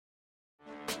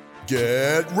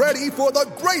Get ready for the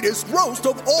greatest roast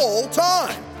of all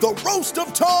time, the Roast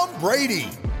of Tom Brady,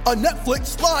 a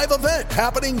Netflix live event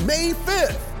happening May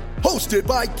 5th. Hosted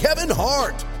by Kevin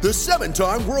Hart, the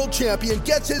 7-time world champion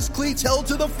gets his cleats held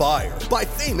to the fire by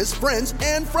famous friends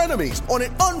and frenemies on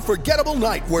an unforgettable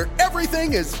night where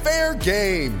everything is fair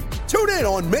game. Tune in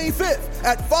on May 5th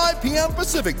at 5 p.m.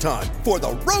 Pacific time for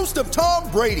the Roast of Tom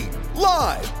Brady,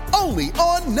 live only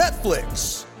on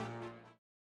Netflix.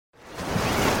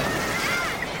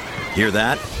 Hear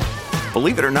that?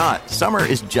 Believe it or not, summer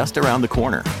is just around the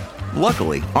corner.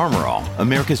 Luckily, Armor All,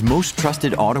 America's most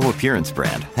trusted auto appearance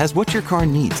brand, has what your car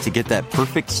needs to get that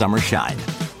perfect summer shine.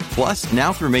 Plus,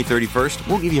 now through May 31st,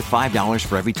 we'll give you $5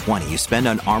 for every $20 you spend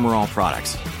on Armor All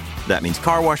products. That means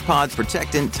car wash pods,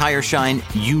 protectant, tire shine,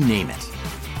 you name it.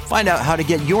 Find out how to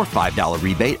get your $5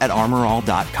 rebate at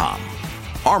armorall.com.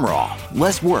 Armor All,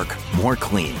 less work, more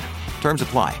clean. Terms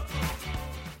apply.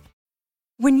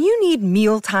 When you need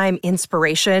mealtime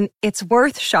inspiration, it's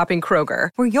worth shopping Kroger,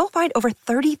 where you'll find over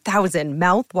 30,000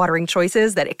 mouth-watering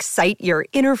choices that excite your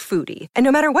inner foodie. And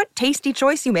no matter what tasty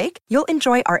choice you make, you'll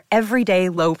enjoy our everyday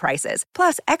low prices,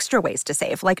 plus extra ways to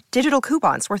save, like digital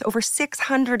coupons worth over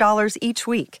 $600 each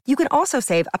week. You can also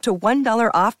save up to $1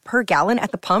 off per gallon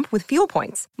at the pump with fuel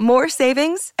points. More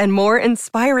savings and more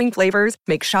inspiring flavors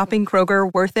make shopping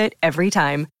Kroger worth it every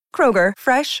time. Kroger,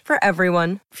 fresh for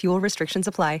everyone. Fuel restrictions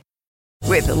apply.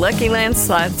 With the Lucky Land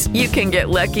Slots, you can get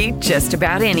lucky just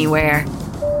about anywhere.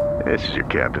 This is your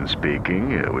captain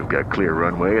speaking. We've got clear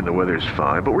runway and the weather's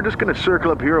fine, but we're just going to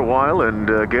circle up here a while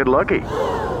and get lucky.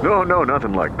 No,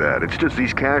 nothing like that. It's just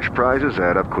these cash prizes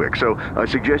add up quick. So I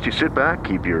suggest you sit back,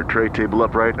 keep your tray table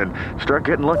upright, and start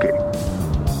getting lucky.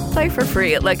 Play for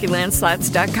free at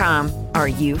LuckyLandSlots.com. Are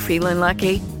you feeling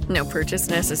lucky? No purchase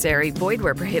necessary. Void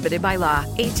where prohibited by law.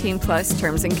 18 plus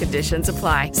terms and conditions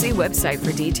apply. See website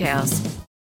for details.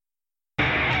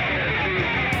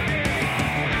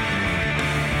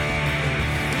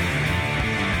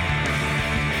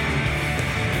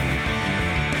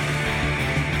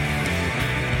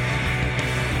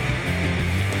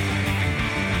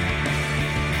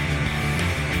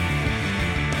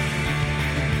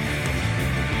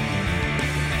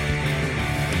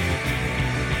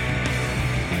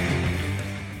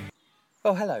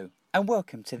 Well, hello, and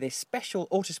welcome to this special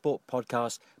Autosport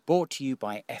podcast brought to you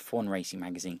by F1 Racing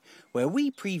Magazine, where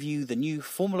we preview the new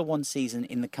Formula One season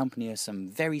in the company of some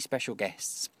very special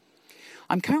guests.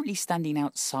 I'm currently standing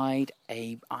outside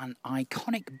an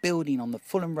iconic building on the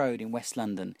Fulham Road in West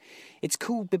London. It's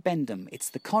called Bibendum. It's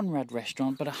the Conrad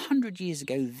restaurant, but 100 years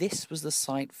ago, this was the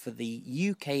site for the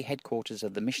UK headquarters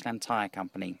of the Michelin Tyre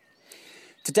Company.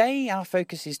 Today, our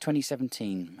focus is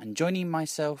 2017, and joining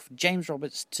myself, James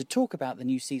Roberts, to talk about the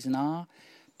new season are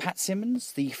Pat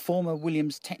Simmons, the former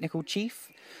Williams technical chief,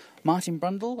 Martin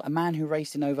Brundle, a man who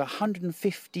raced in over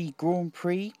 150 Grand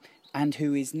Prix and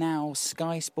who is now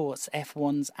Sky Sports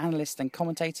F1's analyst and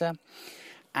commentator,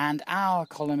 and our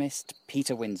columnist,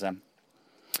 Peter Windsor.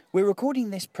 We're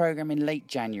recording this programme in late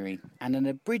January, and an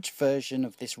abridged version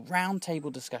of this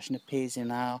roundtable discussion appears in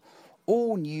our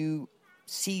all-new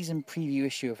season preview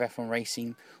issue of F1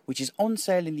 Racing, which is on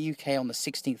sale in the UK on the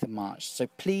 16th of March. So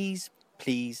please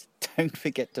don't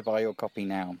forget to buy your copy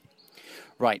now.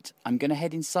 Right, I'm going to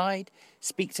head inside,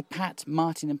 speak to Pat,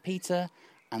 Martin and Peter,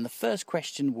 and the first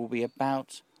question will be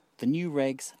about the new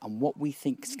regs and what we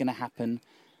think is going to happen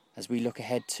as we look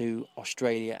ahead to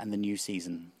Australia and the new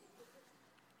season.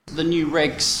 The new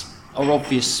regs are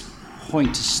obvious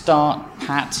point to start.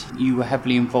 Pat, you were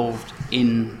heavily involved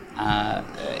in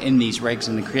these regs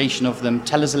and the creation of them.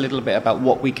 Tell us a little bit about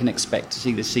what we can expect to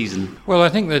see this season. Well, I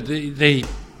think that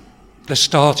the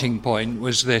starting point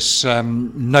was this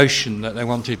notion that they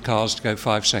wanted cars to go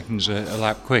 5 seconds a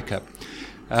lap quicker.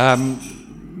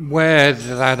 Where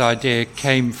that idea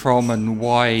came from and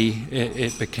why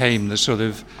it became the sort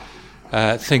of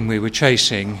thing we were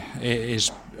chasing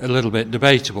is a little bit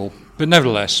debatable. But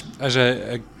nevertheless, as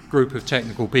a group of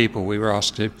technical people, we were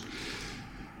asked to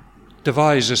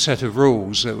devise a set of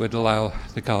rules that would allow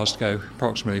the cars to go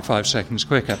approximately 5 seconds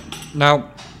quicker. Now,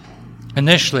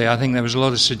 initially, I think there was a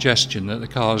lot of suggestion that the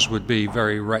cars would be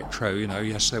very retro.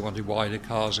 Yes, they wanted wider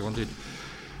cars, they wanted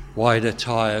wider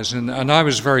tyres, and I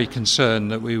was very concerned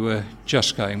that we were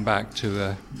just going back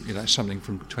to something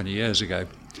from 20 years ago.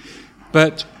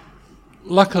 But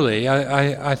luckily,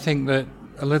 I think that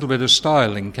a little bit of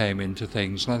styling came into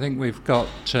things, and I think we've got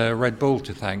Red Bull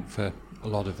to thank for a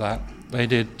lot of that. They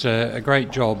did a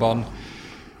great job on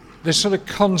this sort of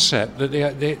concept that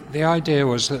the idea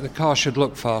was that the car should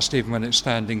look fast even when it's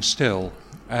standing still,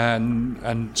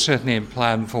 and certainly in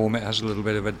plan form it has a little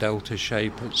bit of a delta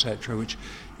shape, etc., which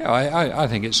Yeah, I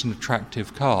think it's an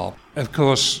attractive car. Of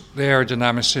course, the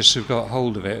aerodynamicists have got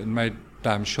hold of it and made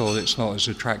damn sure that it's not as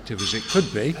attractive as it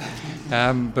could be,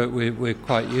 but we're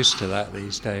quite used to that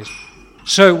these days.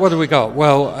 So what do we got?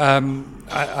 Well,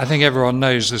 I think everyone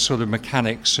knows the sort of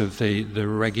mechanics of the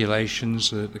regulations.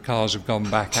 The cars have gone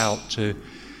back out to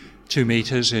 2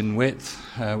 metres in width,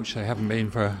 which they haven't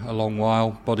been for a long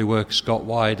while. Bodywork has got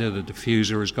wider, the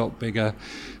diffuser has got bigger,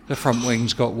 the front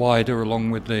wings got wider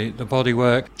along with the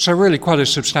bodywork. So really quite a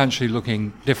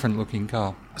substantially different looking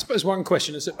car. I suppose one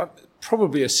question is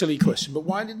probably a silly question, but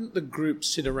why didn't the group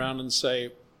sit around and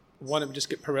say, why don't we just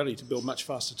get Pirelli to build much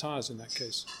faster tyres in that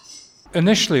case?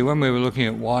 Initially, when we were looking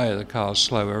at why are the cars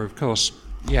slower, of course,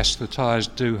 yes, the tyres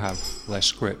do have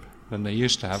less grip than they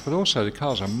used to have, but also the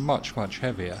cars are much, much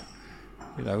heavier.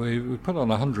 You know, we put on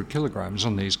 100 kilograms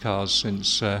on these cars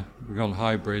since we've gone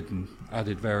hybrid and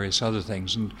added various other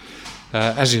things. And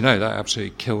as you know, that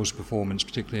absolutely kills performance,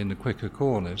 particularly in the quicker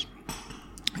corners.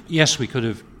 Yes, we could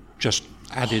have just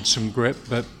added some grip,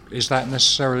 but is that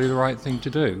necessarily the right thing to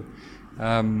do?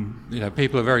 You know,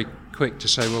 people are very quick to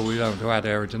say, well, we don't want to add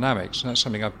aerodynamics, and that's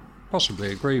something I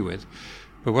possibly agree with.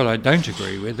 But what I don't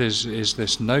agree with is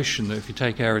this notion that if you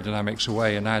take aerodynamics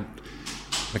away and add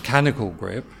mechanical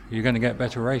grip, you're going to get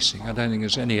better racing. I don't think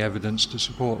there's any evidence to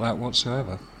support that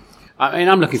whatsoever. I mean,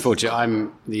 I'm looking forward to it.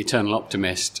 I'm the eternal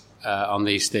optimist on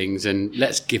these things, and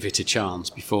let's give it a chance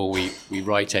before we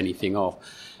write anything off.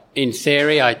 In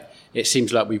theory, it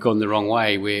seems like we've gone the wrong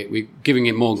way. We're giving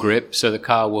it more grip, so the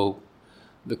car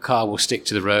will stick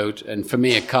to the road. And for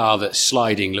me, a car that's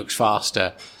sliding looks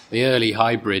faster. The early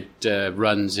hybrid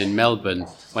runs in Melbourne,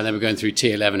 when they were going through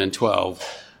T11 and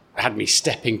 12, had me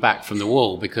stepping back from the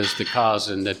wall because the cars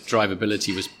and the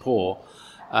drivability was poor.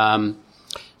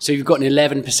 So you've got an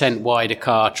 11% wider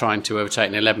car trying to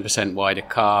overtake an 11% wider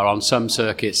car on some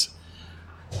circuits.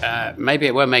 Maybe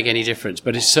it won't make any difference,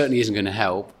 but it certainly isn't going to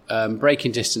help.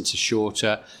 Braking distance is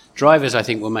shorter. Drivers, I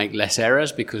think, will make less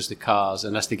errors because the cars,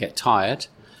 unless they get tired,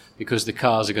 because the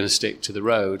cars are going to stick to the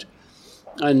road.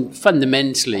 And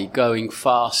fundamentally, going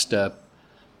faster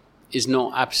is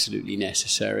not absolutely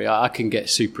necessary. I can get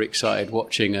super excited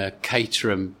watching a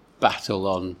Caterham battle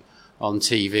on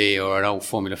TV or an old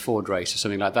Formula Ford race or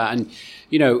something like that. And,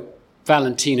 you know,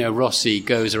 Valentino Rossi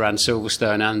goes around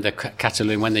Silverstone and the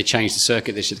Catalonia, when they changed the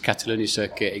circuit, this is the Catalonia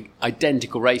circuit,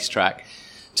 identical racetrack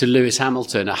to Lewis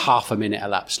Hamilton, a half a minute a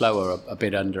lap slower, a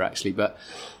bit under actually,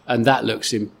 and that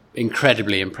looks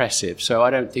incredibly impressive. So I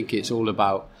don't think it's all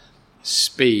about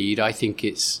speed. I think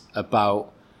it's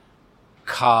about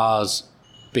cars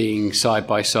being side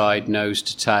by side, nose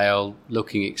to tail,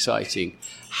 looking exciting.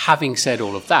 Having said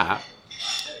all of that,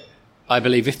 I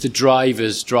believe if the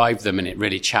drivers drive them and it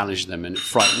really challenges them and it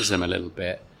frightens them a little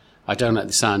bit, I don't like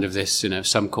the sound of this, you know,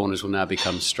 some corners will now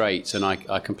become straight, and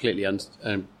I completely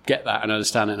get that and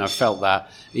understand it, and I've felt that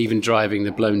even driving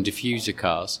the blown diffuser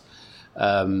cars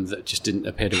that just didn't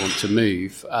appear to want to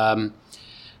move.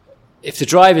 If the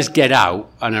drivers get out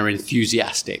and are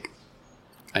enthusiastic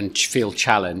and feel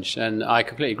challenged, and I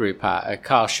completely agree with Pat, a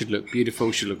car should look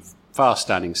beautiful, should look fast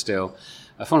standing still.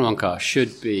 A Formula 1 car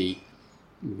should be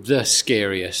the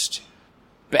scariest,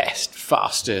 best,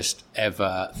 fastest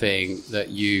ever thing that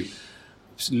you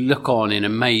look on in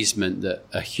amazement that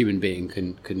a human being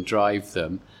can drive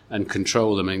them and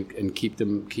control them and keep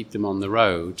them on the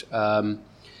road. And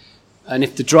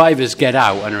if the drivers get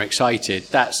out and are excited,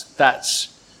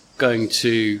 that's going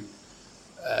to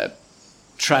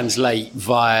translate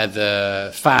via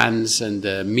the fans and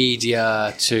the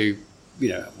media to, you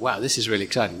know, wow, this is really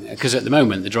exciting. Because at the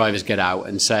moment, the drivers get out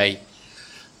and say,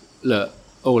 look,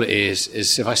 all it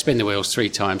is if I spin the wheels 3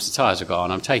 times, the tyres are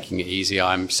gone, I'm taking it easy,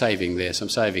 I'm saving this, I'm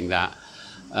saving that.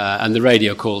 And the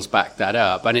radio calls back that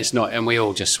up, and it's not, and we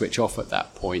all just switch off at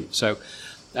that point. So,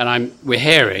 and we're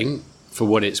hearing, for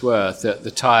what it's worth, that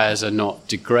the tyres are not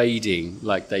degrading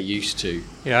like they used to.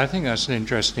 Yeah, I think that's an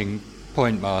interesting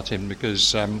point, Martin,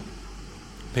 because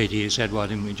Petey said, why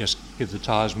didn't we just give the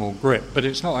tyres more grip? But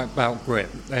it's not about grip.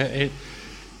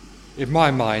 In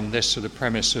my mind, this sort of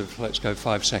premise of let's go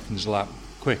 5 seconds a lap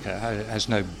quicker has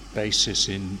no basis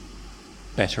in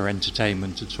better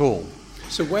entertainment at all.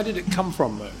 So where did it come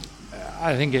from, though?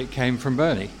 I think it came from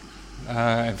Bernie.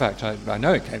 In fact, I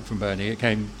know it came from Bernie. It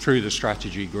came through the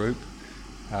strategy group.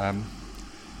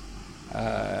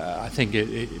 I think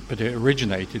but it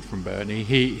originated from Bernie.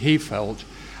 He felt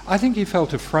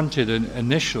affronted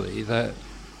initially that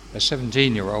a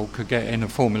 17-year-old could get in a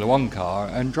Formula 1 car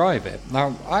and drive it.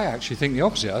 Now, I actually think the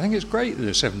opposite. I think it's great that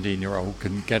a 17-year-old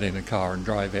can get in a car and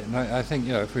drive it. And I think,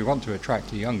 you know, if we want to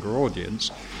attract a younger audience,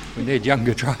 we need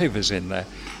younger drivers in there.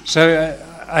 So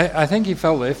I think he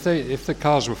felt that if the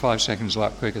cars were 5 seconds a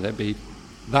lap quicker, they'd be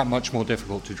that much more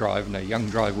difficult to drive, and a young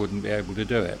driver wouldn't be able to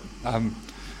do it.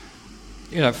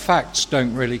 Facts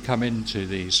don't really come into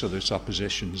these sort of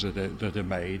suppositions that are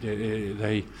made.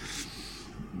 The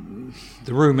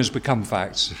rumours become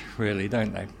facts, really,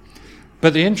 don't they?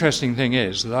 But the interesting thing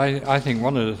is that I think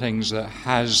one of the things that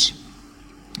has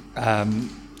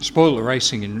spoiled the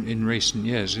racing in recent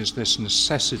years is this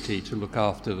necessity to look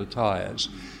after the tyres,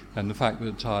 and the fact that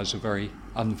the tyres are very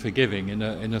unforgiving in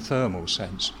a thermal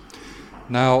sense.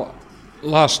 Now,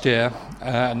 last year,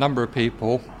 a number of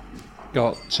people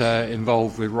got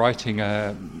involved with writing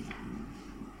a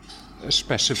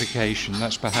specification.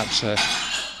 That's perhaps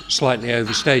slightly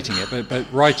overstating it, but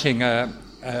writing a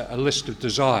list of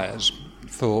desires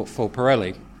for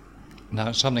Pirelli. Now,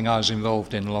 it's something I was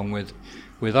involved in along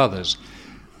with others.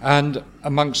 And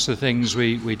amongst the things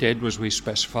we did was we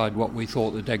specified what we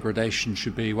thought the degradation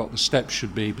should be, what the steps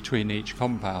should be between each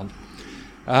compound.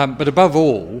 But above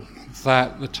all,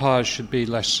 that the tyres should be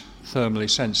less thermally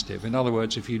sensitive. In other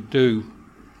words, if you do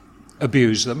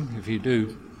abuse them, if you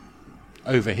do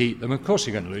overheat them, of course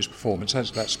you're going to lose performance.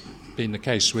 That's been the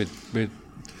case with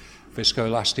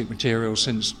viscoelastic materials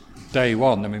since day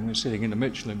one. I mean, we're sitting in the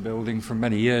Michelin building from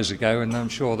many years ago, and I'm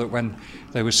sure that when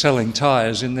they were selling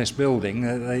tyres in this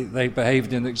building, they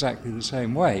behaved in exactly the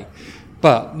same way,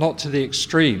 but not to the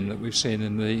extreme that we've seen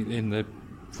in the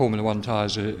Formula One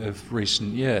tyres of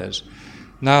recent years.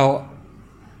 Now,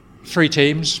 3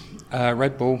 teams,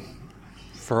 Red Bull,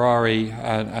 Ferrari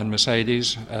and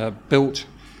Mercedes, built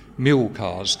mule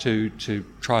cars to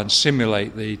try and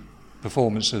simulate the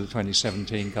performance of the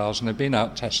 2017 cars, and they've been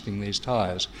out testing these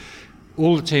tyres.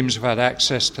 All the teams have had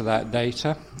access to that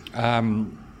data,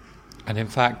 and in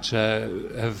fact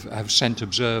have sent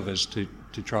observers to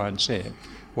try and see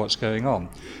what's going on.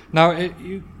 Now,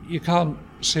 you can't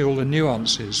see all the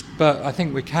nuances, but I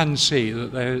think we can see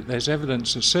that there's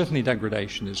evidence that certainly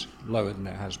degradation is lower than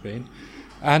it has been.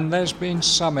 And there's been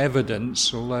some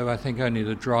evidence, although I think only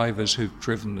the drivers who've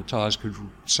driven the tyres could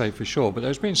say for sure, but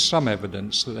there's been some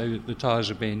evidence that the tyres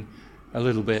have been a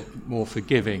little bit more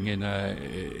forgiving in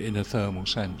a thermal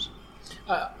sense.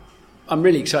 I'm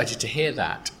really excited to hear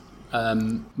that.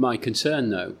 My concern,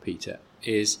 though, Peter,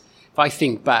 is if I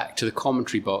think back to the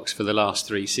commentary box for the last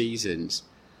 3 seasons,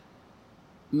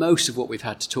 most of what we've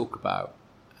had to talk about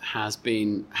has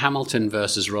been Hamilton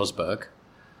versus Rosberg,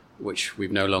 which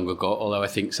we've no longer got, although I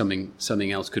think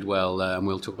something else could well, and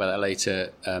we'll talk about that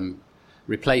later,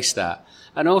 replace that.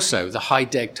 And also the high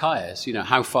deg tyres,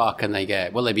 how far can they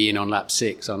get? Will they be in on lap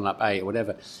 6, on lap 8 or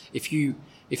whatever? If you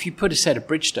put a set of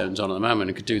Bridgestones on at the moment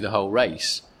and could do the whole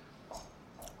race,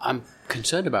 I'm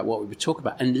concerned about what we would talk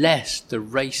about unless the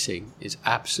racing is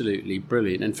absolutely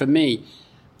brilliant. And for me,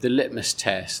 the litmus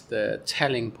test, the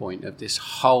telling point of this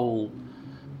whole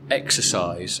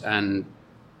exercise and,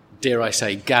 dare I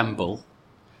say, gamble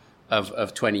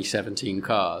of 2017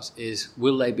 cars is,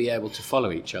 will they be able to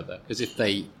follow each other? Because if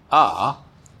they are,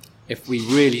 if we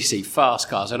really see fast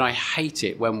cars, and I hate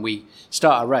it when we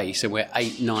start a race and we're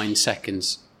 8-9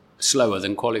 seconds slower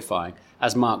than qualifying,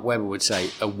 as Mark Webber would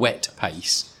say, a wet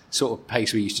pace, sort of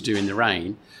pace we used to do in the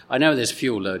rain. I know there's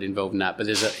fuel load involved in that, but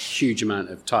there's a huge amount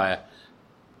of tyre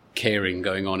caring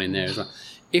going on in there as well.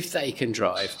 If they can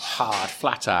drive hard,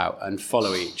 flat out, and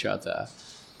follow each other,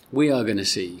 we are going to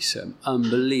see some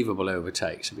unbelievable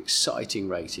overtakes, some exciting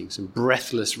racing, some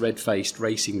breathless, red-faced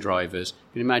racing drivers.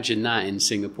 You can imagine that in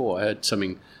Singapore. I heard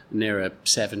something nearer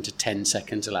 7 to 10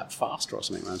 seconds a lap faster or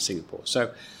something around Singapore.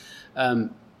 So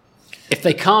if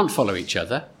they can't follow each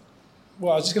other,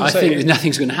 well, I think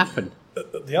nothing's going to happen.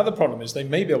 The other problem is they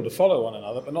may be able to follow one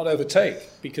another, but not overtake,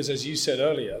 because as you said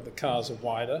earlier, the cars are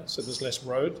wider, so there's less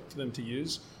road for them to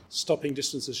use. Stopping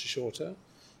distances are shorter.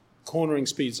 Cornering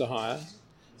speeds are higher.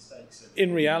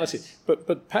 In reality,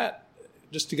 but Pat,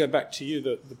 just to go back to you,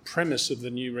 the premise of the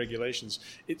new regulations,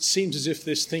 it seems as if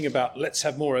this thing about let's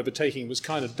have more overtaking was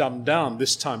kind of dumbed down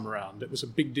this time around. It was a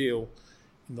big deal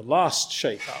in the last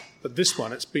shake-up, but this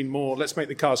one, it's been more, let's make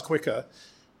the cars quicker.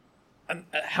 And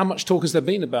how much talk has there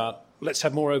been about let's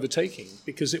have more overtaking?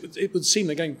 Because it would seem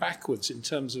they're going backwards in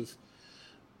terms of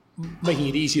making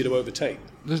it easier to overtake.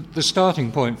 The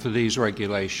starting point for these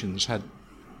regulations had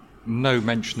no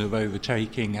mention of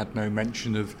overtaking, had no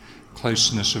mention of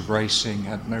closeness of racing,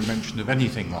 had no mention of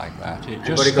anything like that. It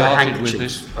just started with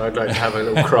this. I'd like to have a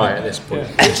little cry at this point.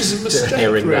 Yeah. Which is a mistake,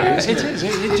 hearing really, that. It is.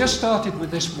 It just started with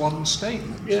this one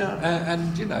statement. Yeah.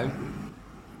 And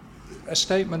a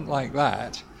statement like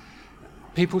that,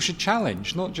 people should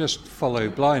challenge, not just follow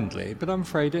blindly. But I'm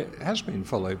afraid it has been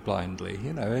followed blindly.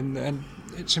 And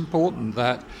it's important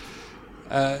that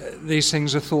these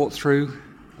things are thought through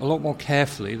a lot more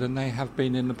carefully than they have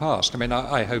been in the past. I mean,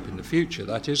 I hope in the future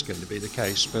that is going to be the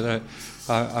case, but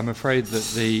I'm afraid that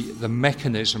the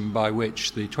mechanism by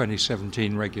which the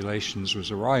 2017 regulations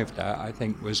was arrived at, I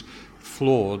think, was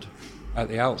flawed at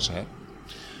the outset.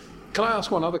 Can I ask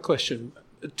one other question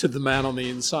to the man on the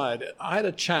inside? I had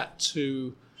a chat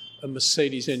to a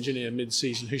Mercedes engineer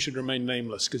mid-season who should remain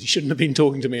nameless because he shouldn't have been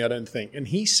talking to me, I don't think. And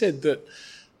he said that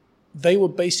they were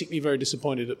basically very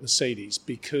disappointed at Mercedes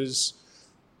because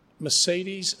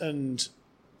Mercedes and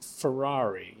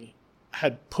Ferrari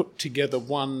had put together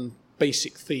one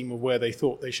basic theme of where they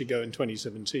thought they should go in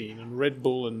 2017, and Red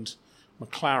Bull and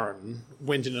McLaren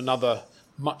went in another,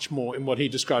 much more in what he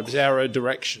described as aero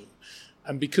direction.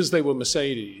 And because they were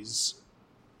Mercedes,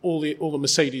 all the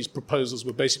Mercedes proposals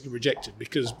were basically rejected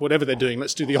because whatever they're doing,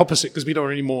 let's do the opposite because we don't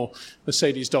want any more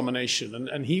Mercedes domination.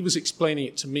 And he was explaining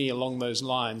it to me along those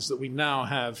lines, that we now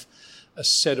have a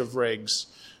set of regs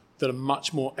that are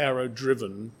much more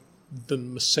aero-driven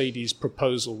than Mercedes'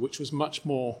 proposal, which was much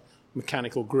more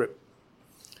mechanical grip.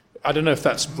 I don't know if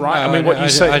that's right. No,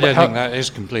 I don't think that is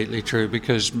completely true,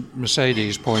 because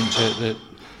Mercedes pointed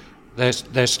that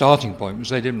their starting point was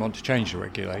they didn't want to change the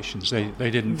regulations. They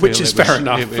didn't feel which is fair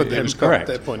enough for them, correct.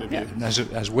 Their point of view. Yeah.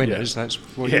 As winners, that's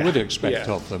what you would expect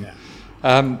of them.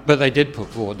 Yeah. But they did put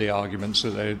forward the arguments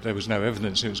that there was no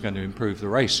evidence it was going to improve the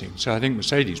racing. So I think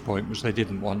Mercedes' point was they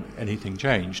didn't want anything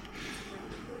changed.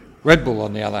 Red Bull,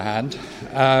 on the other hand,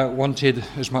 wanted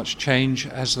as much change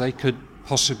as they could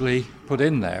possibly put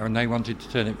in there, and they wanted to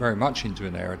turn it very much into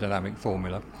an aerodynamic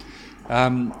formula.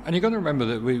 And you've got to remember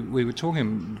that we were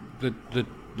talking,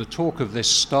 the talk of this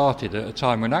started at a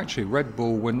time when actually Red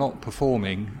Bull were not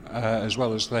performing as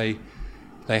well as they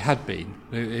had been.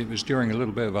 It was during a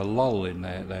little bit of a lull in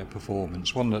their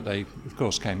performance, one that they, of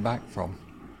course, came back from.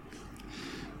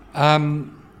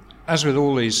 As with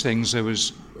all these things, there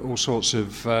was all sorts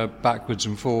of backwards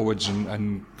and forwards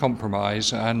and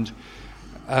compromise, and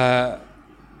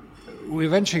we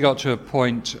eventually got to a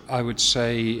point, I would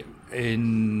say,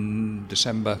 in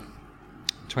December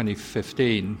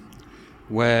 2015,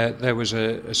 where there was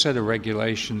a set of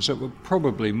regulations that were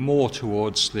probably more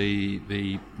towards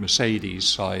the Mercedes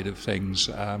side of things.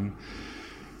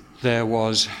 There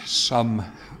was some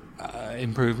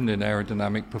improvement in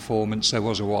aerodynamic performance. There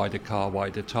was a wider car,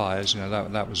 wider tyres.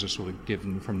 That was a sort of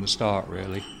given from the start,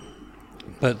 really.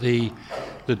 But the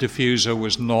diffuser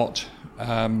was not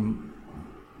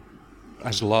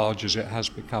as large as it has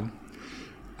become.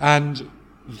 And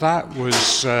that was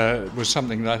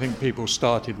something that I think people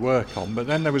started work on, but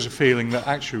then there was a feeling that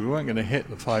actually we weren't going to hit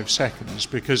the 5 seconds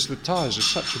because the tyres are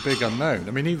such a big unknown.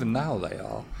 I mean, even now they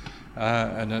are.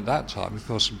 And at that time, of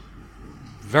course,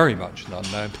 very much an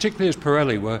unknown, particularly as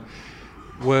Pirelli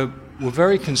were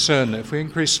very concerned that if we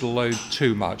increased the load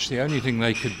too much, the only thing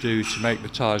they could do to make the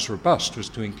tyres robust was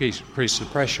to increase the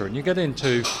pressure. And you get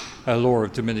into a law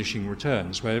of diminishing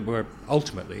returns, where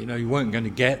ultimately, you weren't going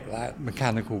to get that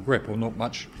mechanical grip, or not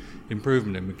much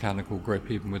improvement in mechanical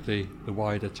grip, even with the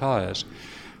wider tyres.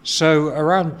 So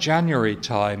around January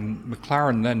time,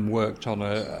 McLaren then worked on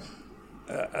a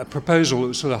proposal that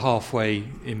was sort of halfway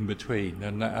in between,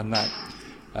 and that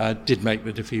did make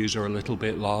the diffuser a little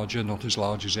bit larger, not as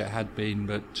large as it had been,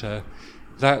 but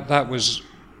that was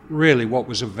really what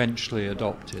was eventually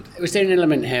adopted. Was there an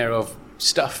element here of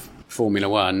stuff Formula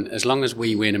One, as long as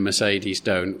we win and Mercedes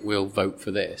don't, we'll vote for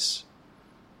this?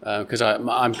 Because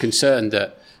I'm concerned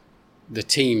that the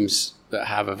teams that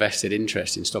have a vested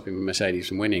interest in stopping Mercedes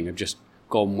from winning have just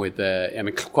gone with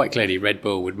quite clearly Red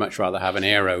Bull would much rather have an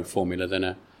aero formula than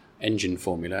a engine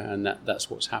formula, and that's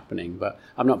what's happening. But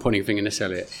I'm not pointing a finger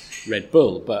necessarily at Red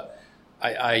Bull, but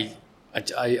I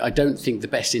don't think the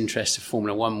best interests of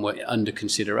Formula One were under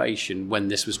consideration when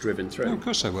this was driven through. No, of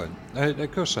course they weren't.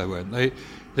 Of course they weren't.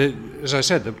 As I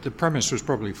said, the premise was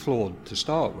probably flawed to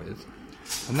start with,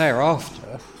 and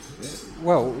thereafter,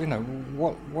 well,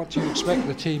 what do you expect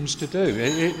the teams to do?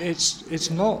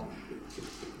 It's not.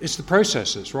 It's the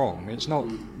process that's wrong. It's not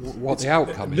what the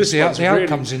outcome is. The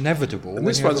outcome's inevitable. And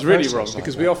this one's really wrong,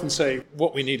 because we often say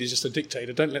what we need is just a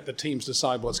dictator. Don't let the teams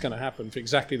decide what's going to happen for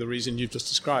exactly the reason you've just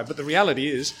described. But the reality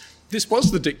is, this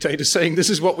was the dictator saying this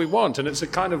is what we want, and it's a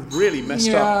kind of really messed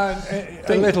up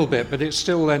thing. A little bit, but it's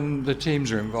still then the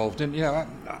teams are involved. And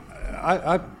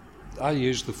I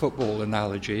use the football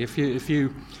analogy. If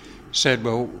you said,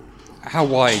 well, how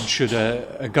wide should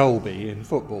a goal be in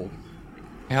football?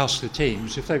 Ask the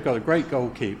teams, if they've got a great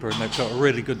goalkeeper and they've got a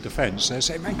really good defence, they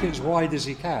say make it as wide as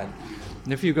you can.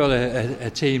 And if you've got a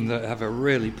team that have a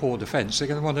really poor defence, they're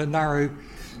going to want a narrow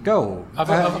goal.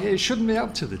 It shouldn't be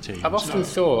up to the teams. I've often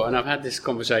thought, and I've had this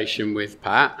conversation with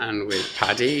Pat and with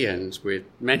Paddy and with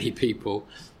many people,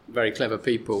 very clever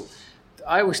people.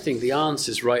 I always think the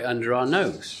answer's right under our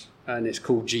nose, and it's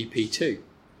called GP2.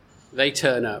 They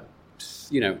turn up,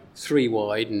 3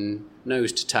 wide and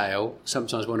nose to tail.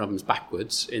 Sometimes one of them's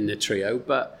backwards in the trio,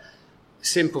 but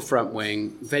simple front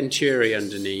wing, Venturi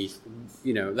underneath,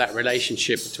 that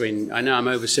relationship between, I know I'm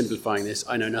oversimplifying this,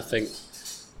 I know nothing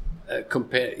of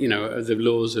the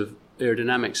laws of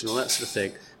aerodynamics and all that sort of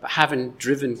thing, but having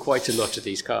driven quite a lot of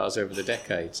these cars over the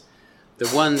decades, the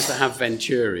ones that have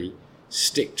Venturi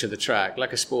stick to the track,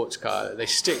 like a sports car, they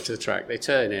stick to the track, they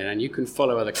turn in, and you can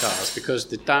follow other cars because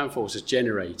the downforce is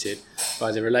generated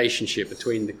by the relationship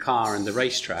between the car and the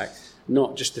racetrack,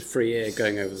 not just the free air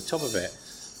going over the top of it.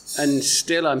 And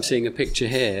still I'm seeing a picture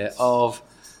here of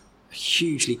a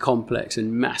hugely complex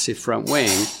and massive front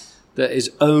wing that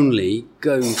is only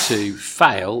going to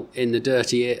fail in the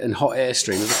dirty and hot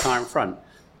airstream of the car in front.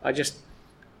 I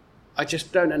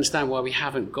just don't understand why we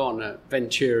haven't gone at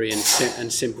Venturi and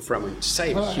simple front wing to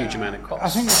save a huge amount of cost. I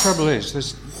think the trouble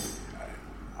is,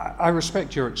 I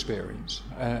respect your experience,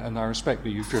 and I respect that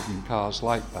you've driven cars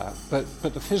like that,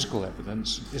 but the physical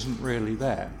evidence isn't really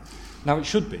there. Now, it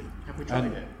should be. Have we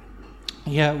tried it?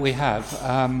 Yeah, we have.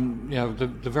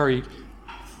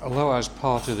 Although I was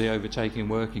part of the overtaking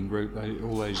working group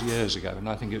all those years ago, and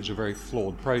I think it was a very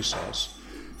flawed process,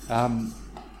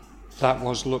 that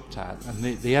was looked at, and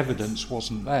the evidence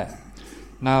wasn't there.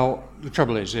 Now, the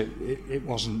trouble is, it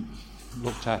wasn't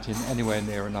looked at in anywhere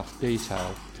near enough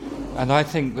detail. And I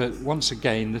think that, once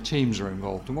again, the teams are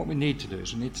involved. And what we need to do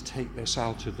is we need to take this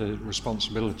out of the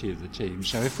responsibility of the teams.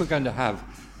 So if we're going to have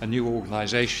a new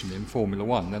organisation in Formula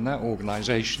One, then that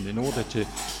organisation, in order to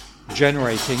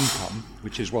generate income,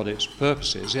 which is what its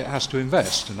purpose is, it has to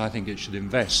invest. And I think it should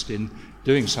invest in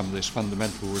doing some of this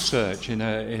fundamental research in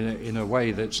a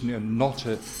way that's not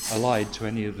allied to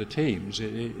any of the teams.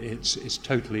 It's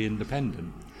totally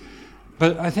independent.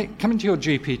 But I think, coming to your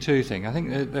GP2 thing, I think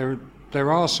that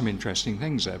there are some interesting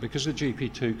things there, because the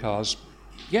GP2 cars,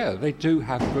 they do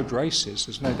have good races,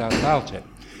 there's no doubt about it.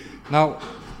 Now,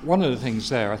 one of the things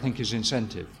there, I think, is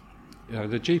incentive.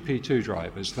 The GP2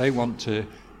 drivers, they want to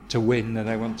win, and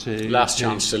they want to... Last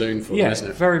chance saloon for them, isn't it?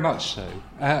 Yeah, very much so.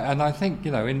 And I think,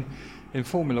 in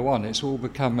Formula One, it's all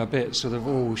become a bit sort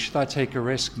of, should I take a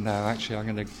risk? No, actually, I'm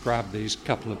going to grab these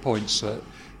couple of points that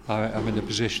I'm in a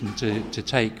position to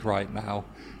take right now.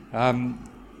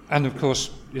 And of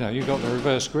course, you've got the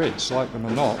reverse grids, like them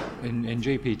or not, in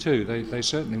GP2, they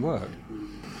certainly work.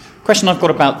 Question I've got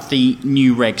about the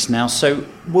new regs now. So,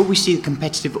 will we see the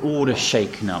competitive order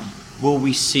shaken up? Will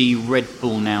we see Red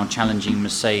Bull now challenging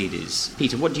Mercedes?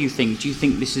 Peter, what do you think? Do you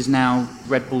think this is now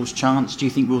Red Bull's chance? Do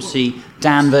you think we'll see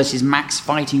Dan versus Max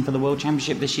fighting for the World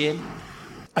Championship this year?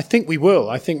 I think we will.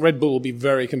 I think Red Bull will be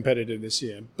very competitive this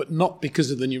year, but not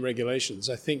because of the new regulations.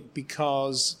 I think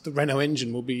because the Renault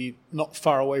engine will be not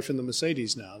far away from the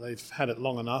Mercedes now. They've had it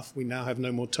long enough. We now have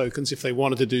no more tokens. If they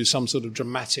wanted to do some sort of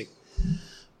dramatic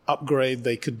upgrade,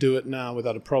 they could do it now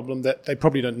without a problem. That they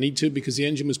probably don't need to, because the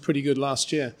engine was pretty good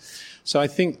last year. So I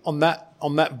think on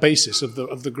that basis of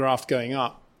the graph going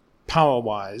up,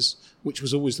 power-wise, which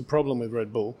was always the problem with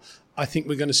Red Bull, I think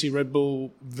we're going to see Red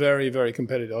Bull very, very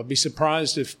competitive. I'd be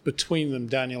surprised if between them,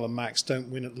 Daniel and Max don't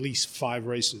win at least 5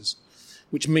 races,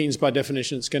 which means by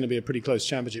definition it's going to be a pretty close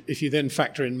championship. If you then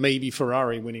factor in maybe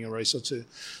Ferrari winning a race or two.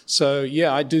 So,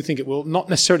 I do think it will, not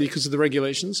necessarily because of the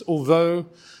regulations, although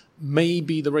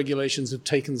maybe the regulations have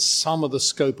taken some of the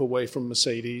scope away from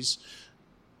Mercedes,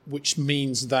 which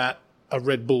means that a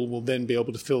Red Bull will then be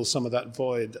able to fill some of that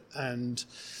void. And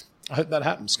I hope that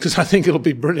happens, because I think it'll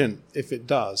be brilliant if it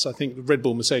does. I think the Red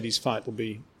Bull-Mercedes fight will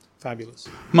be fabulous.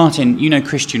 Martin, you know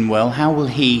Christian well. How will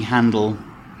he handle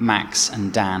Max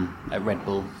and Dan at Red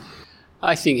Bull?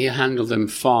 I think he'll handle them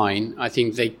fine. I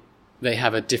think they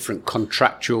have a different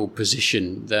contractual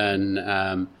position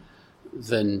than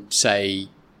say,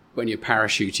 when you're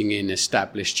parachuting in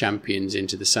established champions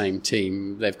into the same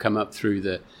team. They've come up through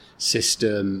the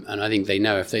system, and I think they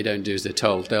know if they don't do as they're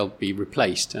told, they'll be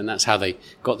replaced, and that's how they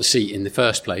got the seat in the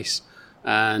first place.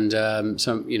 And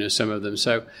some of them.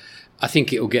 So I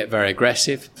think it will get very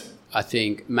aggressive. I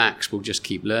think Max will just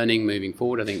keep learning moving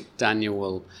forward. I think Daniel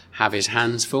will have his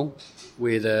hands full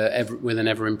with an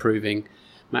ever improving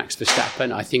Max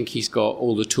Verstappen. I think he's got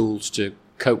all the tools to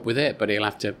cope with it, but he'll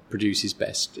have to produce his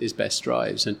best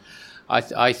drives. And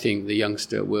I think the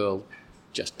youngster will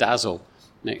just dazzle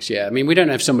next year. I mean, we don't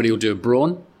know if somebody will do a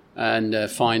Brawn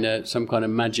and find some kind of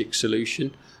magic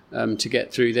solution to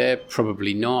get through there.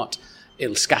 Probably not.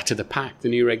 It'll scatter the pack, the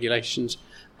new regulations,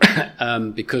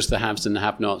 because the haves and the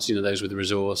have-nots, those with the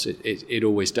resource, it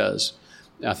always does.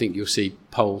 I think you'll see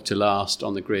pole to last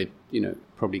on the grid,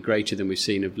 probably greater than we've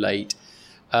seen of late.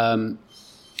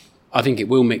 I think it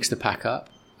will mix the pack up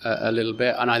a little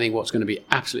bit, and I think what's going to be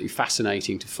absolutely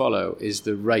fascinating to follow is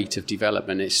the rate of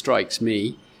development. It strikes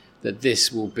me that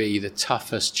this will be the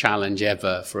toughest challenge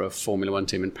ever for a Formula One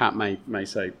team. And Pat may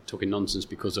say talking nonsense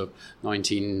because of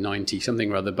 1990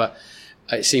 something or other, but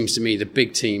it seems to me the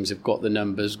big teams have got the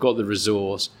numbers, got the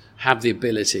resource, have the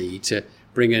ability to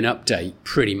bring an update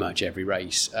pretty much every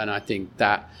race. And I think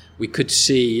that we could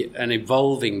see an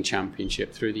evolving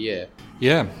championship through the year.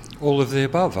 Yeah, all of the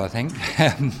above, I think.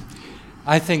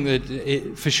 I think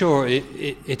that for sure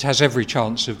it has every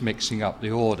chance of mixing up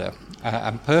the order.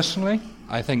 And personally,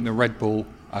 I think the Red Bull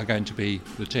are going to be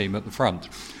the team at the front.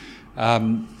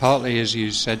 Partly, as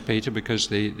you said, Peter, because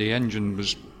the engine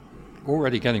was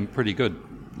already getting pretty good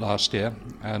last year,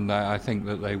 and I think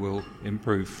that they will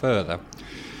improve further.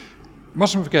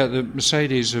 Mustn't forget that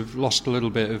Mercedes have lost a little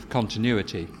bit of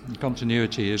continuity.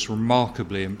 Continuity is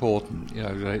remarkably important. You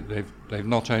know, they've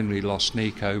not only lost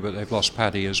Nico, but they've lost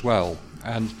Paddy as well.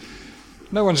 And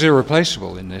no one's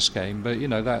irreplaceable in this game, but you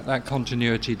know that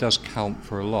continuity does count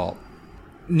for a lot.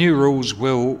 New rules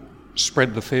will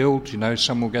spread the field. You know,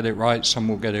 some will get it right, some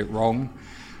will get it wrong.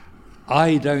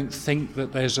 I don't think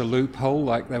that there's a loophole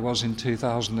like there was in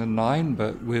 2009,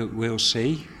 but we'll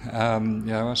see. You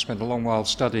know, I spent a long while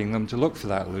studying them to look for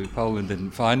that loophole and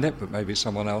didn't find it, but maybe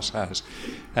someone else has.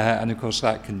 And of course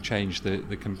that can change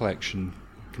the complexion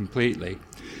completely.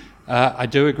 I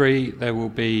do agree there will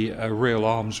be a real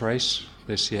arms race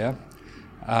this year.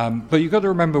 But you've got to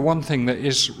remember one thing that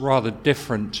is rather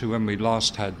different to when we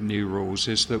last had new rules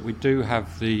is that we do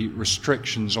have the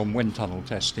restrictions on wind tunnel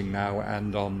testing now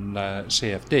and on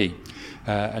CFD.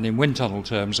 And in wind tunnel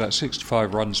terms, that's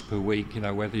 65 runs per week, you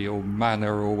know, whether you're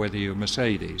Manor or whether you're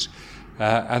Mercedes.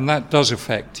 And that does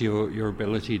affect your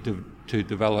ability to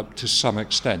develop to some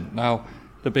extent. Now,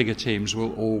 the bigger teams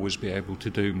will always be able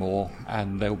to do more,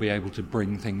 and they'll be able to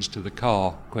bring things to the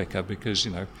car quicker because,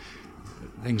 you know,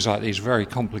 things like these very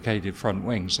complicated front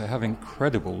wings, they have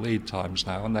incredible lead times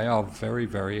now, and they are very,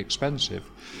 very expensive.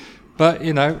 But,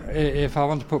 you know, if I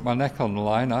want to put my neck on the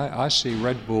line, I see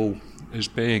Red Bull as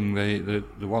being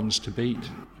the ones to beat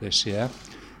this year.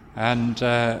 And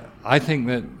I think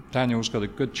that Daniel's got a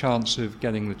good chance of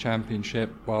getting the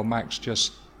championship, while Max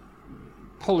just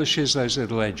polishes those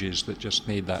little edges that just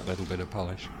need that little bit of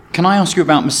polish. Can I ask you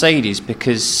about Mercedes?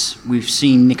 Because we've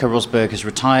seen Nico Rosberg has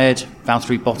retired,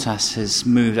 Valtteri Bottas has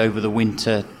moved over the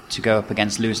winter to go up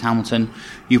against Lewis Hamilton.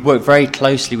 You've worked very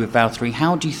closely with Valtteri.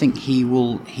 How do you think he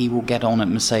will get on at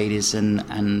Mercedes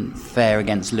and fare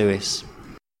against Lewis?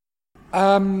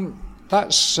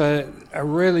 That's a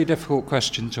really difficult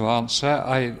question to answer.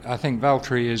 I think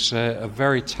Valtteri is a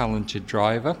very talented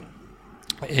driver.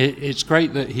 It's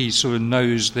great that he sort of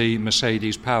knows the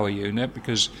Mercedes power unit,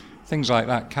 because things like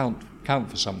that count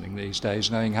for something these days,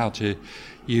 knowing how to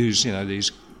use, you know,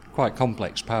 these quite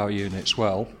complex power units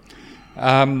well.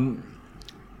 That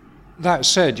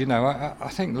said, you know, I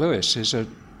think Lewis is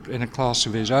in a class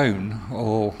of his own,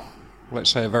 or let's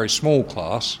say a very small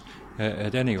class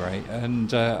at any rate.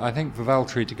 And I think for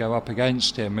Valtteri to go up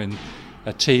against him in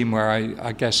a team where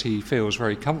I guess he feels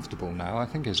very comfortable now, I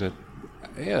think is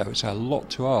it's a lot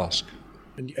to ask.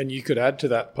 And you could add to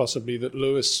that possibly that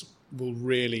Lewis will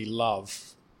really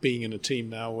love being in a team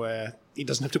now where he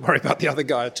doesn't have to worry about the other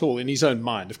guy at all in his own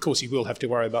mind. Of course, he will have to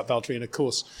worry about Valtteri, and of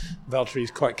course, Valtteri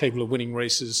is quite capable of winning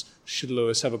races should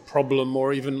Lewis have a problem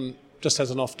or even just has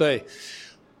an off day.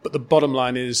 But the bottom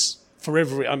line is, for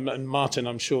every, and Martin,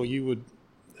 I'm sure you would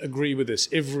agree with this,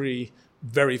 every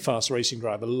very fast racing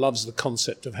driver loves the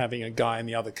concept of having a guy in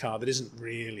the other car that isn't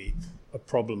really a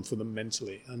problem for them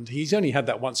mentally. And he's only had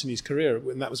that once in his career,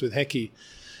 and that was with Hecke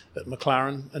at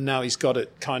McLaren, and now he's got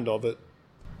it kind of at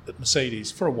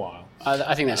Mercedes for a while.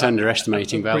 I think that's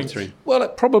underestimating Valtteri. Well,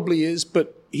 it probably is,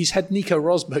 but he's had Nico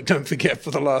Rosberg, don't forget,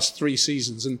 for the last 3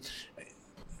 seasons, and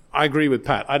I agree with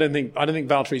Pat. I don't think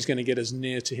Valtteri's going to get as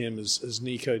near to him as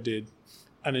Nico did,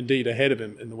 and indeed ahead of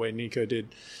him in the way Nico did.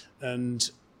 And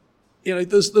you know,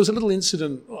 there was a little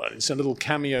incident, it's a little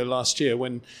cameo last year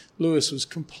when Lewis was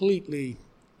completely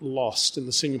lost in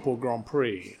the Singapore Grand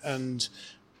Prix, and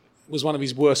it was one of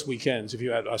his worst weekends. If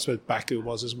you had, I suppose Baku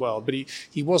was as well, but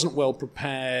he wasn't well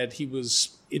prepared. He'd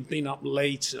been up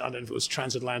late. I don't know if it was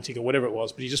transatlantic or whatever it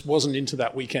was, but he just wasn't into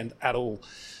that weekend at all.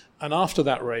 And after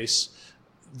that race,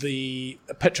 the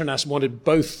Petronas wanted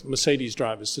both Mercedes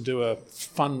drivers to do a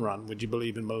fun run, would you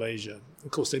believe, in Malaysia. Of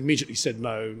course, they immediately said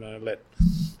no, let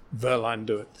Verline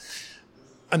do it.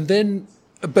 And then,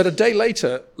 but a day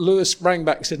later, Lewis rang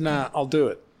back and said, nah, I'll do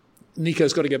it.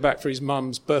 Nico's got to get back for his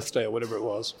mum's birthday or whatever it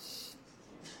was.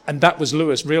 And that was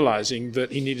Lewis realising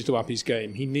that he needed to up his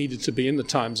game. He needed to be in the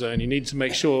time zone. He needed to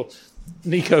make sure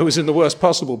Nico was in the worst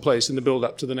possible place in the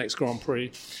build-up to the next Grand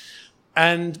Prix.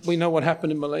 And we know what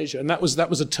happened in Malaysia. And that was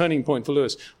a turning point for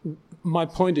Lewis. My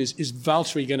point is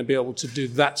Valtteri going to be able to do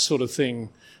that sort of thing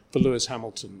for Lewis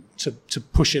Hamilton, to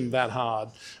push him that hard?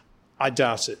 I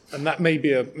doubt it. And that may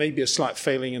be a slight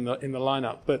failing in the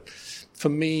lineup. But for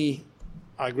me,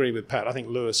 I agree with Pat. I think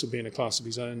Lewis will be in a class of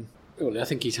his own. Well, I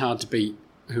think he's hard to beat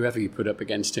whoever you put up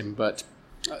against him. But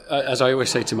as I always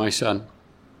say to my son,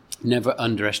 never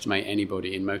underestimate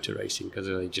anybody in motor racing because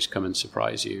they just come and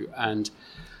surprise you. And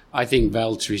I think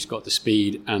Valtteri's got the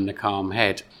speed and the calm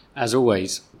head. As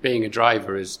always, being a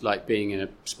driver is like being in a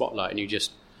spotlight, and you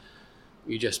just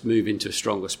move into a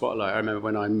stronger spotlight. I remember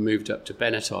when I moved up to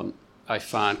Benetton, I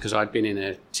found, because I'd been in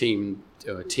a team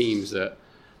or teams that,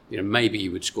 maybe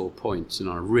you would score points, and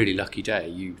on a really lucky day,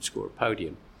 you would score a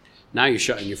podium. Now you're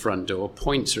shutting your front door,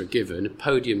 points are given,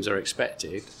 podiums are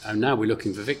expected, and now we're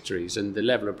looking for victories and the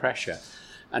level of pressure.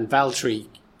 And Valtteri,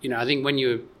 I think when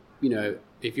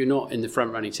if you're not in the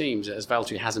front-running teams, as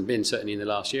Valtteri hasn't been certainly in the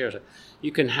last year or so,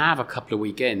 you can have a couple of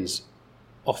weekends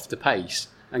off the pace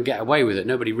and get away with it.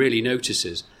 Nobody really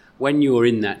notices. When you're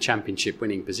in that championship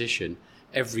winning position,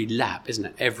 every lap, isn't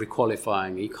it? Every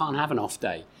qualifying, you can't have an off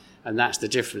day. And that's the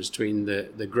difference between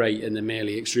the great and the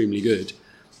merely extremely good,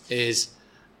 is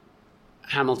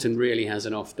Hamilton really has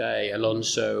an off day,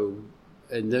 Alonso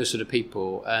and those sort of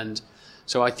people. And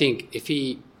so I think if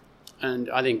a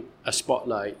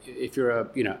spotlight, if you're a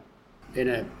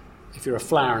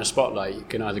flower in a spotlight, you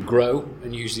can either grow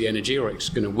and use the energy, or it's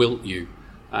going to wilt you.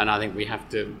 And I think we have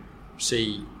to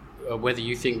see whether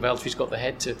you think Valtteri's got the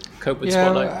head to cope with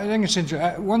spotlight. I think it's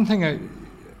interesting. One thing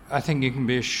I think you can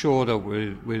be assured of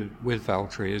with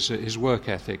Valtteri is that his work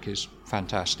ethic is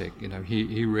fantastic.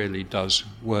 He really does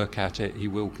work at it. He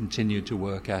will continue to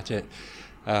work at it.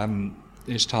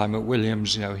 His time at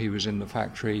Williams, he was in the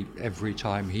factory every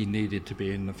time he needed to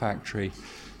be in the factory,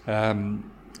 and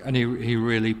he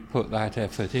really put that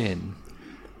effort in.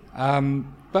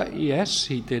 But yes,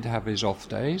 he did have his off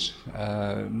days.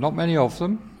 Not many of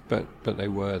them, but they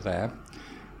were there.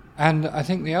 And I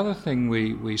think the other thing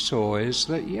we saw is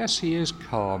that, yes, he is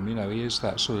calm. He is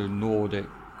that sort of Nordic,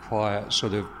 quiet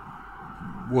sort of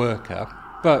worker.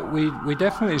 But we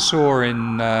definitely saw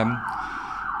in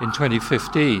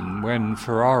 2015, when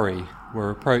Ferrari were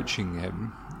approaching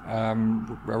him,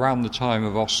 around the time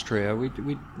of Austria,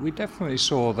 we definitely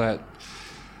saw that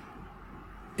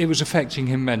it was affecting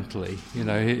him mentally.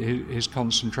 His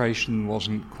concentration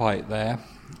wasn't quite there.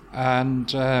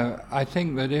 And I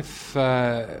think that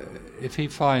if he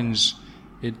finds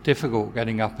it difficult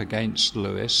getting up against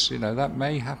Lewis, that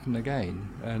may happen again.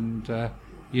 And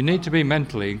you need to be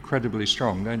mentally incredibly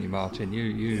strong, don't you, Martin?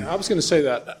 I was going to say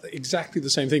that exactly the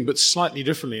same thing, but slightly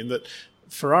differently, in that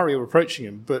Ferrari were approaching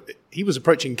him, but he was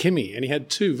approaching Kimi, and he had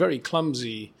two very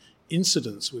clumsy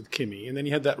incidents with Kimi, and then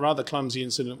he had that rather clumsy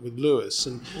incident with Lewis.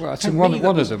 And I think one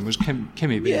of them was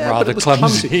Kimi being rather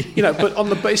clumsy. But on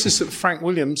the basis that Frank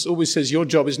Williams always says your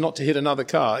job is not to hit another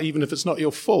car, even if it's not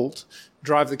your fault,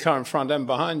 drive the car in front and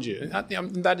behind you.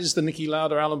 That is the Niki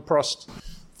Lauda, Alan Prost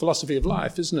philosophy of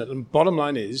life, isn't it? And bottom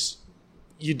line is,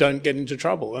 you don't get into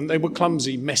trouble. And they were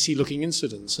clumsy, messy-looking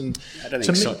incidents. And I don't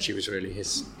think Sochi was really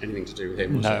anything to do with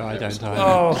him. No, I don't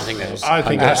know. I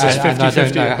think that's just 50-50 and I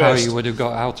don't know at how best. you would have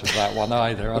got out of that one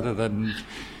either, other than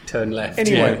turn left.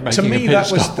 Anyway, to me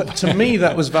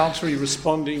that was Valtteri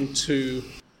responding to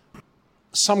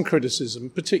some criticism,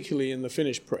 particularly in the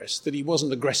Finnish press, that he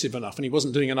wasn't aggressive enough and he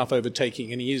wasn't doing enough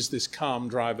overtaking, and he is this calm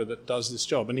driver that does this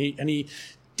job. And he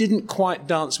didn't quite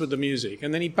dance with the music,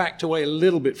 and then he backed away a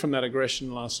little bit from that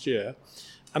aggression last year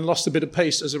and lost a bit of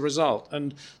pace as a result.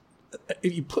 And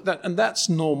if you put that, and that's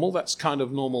normal, that's kind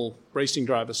of normal racing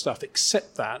driver stuff,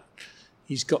 except that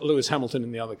he's got Lewis Hamilton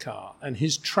in the other car, and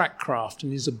his track craft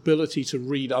and his ability to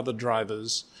read other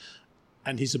drivers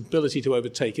and his ability to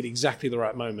overtake at exactly the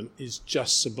right moment is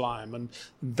just sublime. And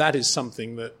that is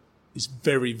something that is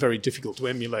very, very difficult to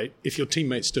emulate if your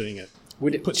teammate's doing it.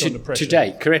 Would it puts you under pressure.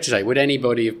 Correct today, would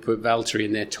anybody have put Valtteri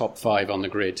in their top 5 on the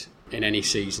grid in any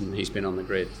season he's been on the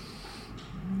grid?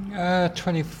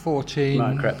 2014.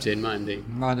 Might have crept in, mightn't he?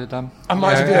 Might have done. I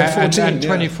might have been 14. And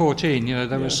 2014,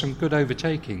 there was some good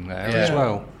overtaking there as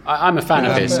well. I'm a fan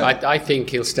of his. I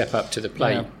think he'll step up to the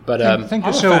plate. Yeah. But think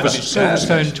of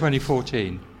Silverstone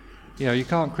 2014. You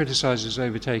can't criticise his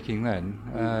overtaking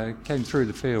then. Came through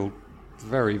the field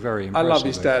very, very impressively. I love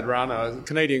his dad, Rana.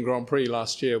 Canadian Grand Prix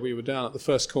last year, we were down at the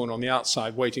first corner on the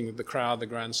outside waiting with the crowd, the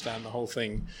grandstand, the whole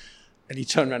thing. And he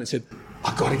turned around and said,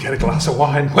 "I've got to get a glass of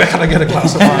wine. Where can I get a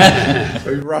glass of wine?"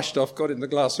 So he rushed off, got him the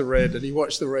glass of red, and he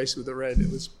watched the race with the red.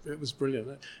 It was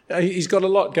brilliant. He's got a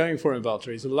lot going for him,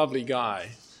 Valtteri. He's a lovely guy,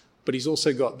 but he's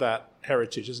also got that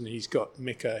heritage, isn't he? He's got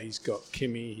Mika, he's got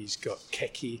Kimi, he's got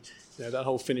Keki. That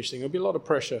whole Finnish thing. There'll be a lot of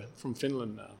pressure from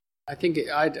Finland now. I think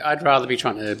I'd rather be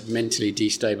trying to mentally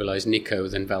destabilise Nico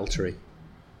than Valtteri.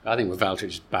 I think with Valtteri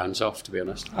just bounce off, to be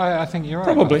honest. I think you're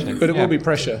right. Probably, but it will be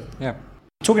pressure. Yeah.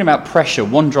 Talking about pressure,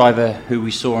 one driver who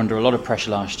we saw under a lot of pressure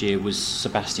last year was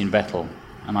Sebastian Vettel.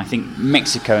 And I think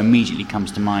Mexico immediately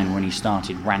comes to mind when he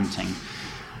started ranting.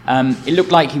 It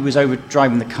looked like he was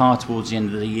overdriving the car towards the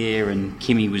end of the year and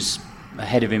Kimi was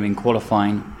ahead of him in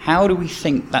qualifying. How do we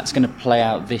think that's going to play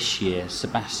out this year,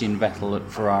 Sebastian Vettel at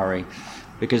Ferrari?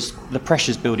 Because the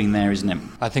pressure's building there, isn't it?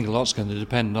 I think a lot's going to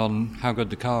depend on how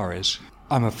good the car is.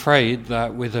 I'm afraid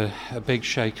that with a big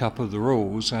shake-up of the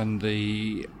rules and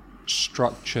the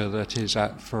structure that is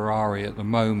at Ferrari at the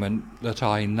moment that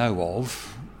I know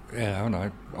of, and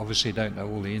I obviously don't know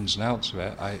all the ins and outs of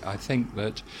it, I think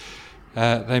that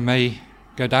they may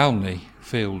go down the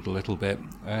field a little bit,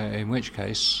 in which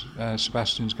case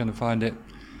Sebastian's going to find it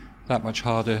that much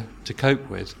harder to cope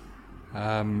with.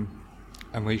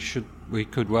 And we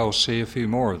could well see a few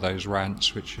more of those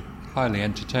rants, which are highly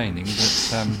entertaining.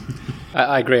 But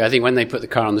I agree. I think when they put the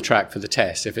car on the track for the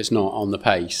test, if it's not on the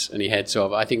pace and he heads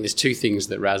off, I think there's two things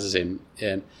that razzes him.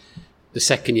 The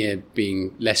second year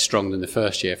being less strong than the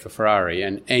first year for Ferrari,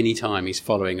 and any time he's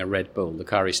following a Red Bull, the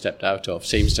car he stepped out of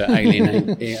seems to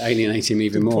alienate him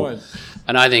even more.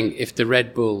 And I think if the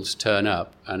Red Bulls turn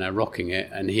up and are rocking it,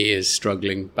 and he is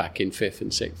struggling back in 5th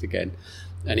and 6th again,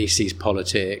 and he sees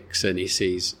politics and he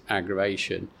sees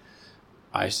aggravation,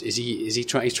 he's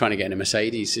trying to get in a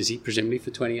Mercedes? Is he presumably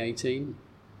for 2018?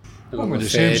 Along with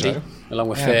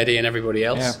Ferdi and everybody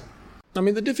else. Yeah. I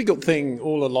mean, the difficult thing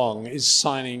all along is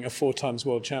signing a 4-times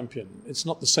world champion. It's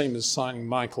not the same as signing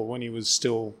Michael when he was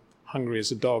still hungry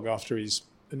as a dog after his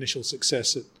initial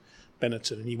success at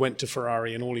Benetton. And he went to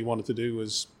Ferrari and all he wanted to do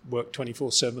was work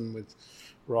 24/7 with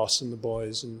Ross and the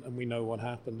boys, and we know what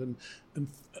happened. And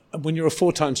when you're a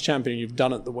 4-times champion and you've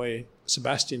done it the way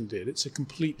Sebastian did, it's a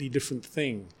completely different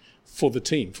thing for the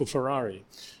team, for Ferrari.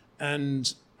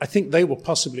 And I think they were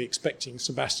possibly expecting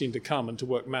Sebastian to come and to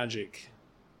work magic.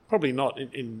 Probably not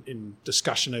in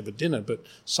discussion over dinner, but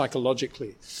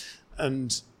psychologically.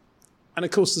 And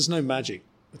of course, there's no magic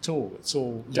at all. It's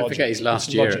all logic. Don't forget his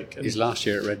last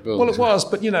year at Red Bull. Well, it was,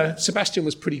 but, Sebastian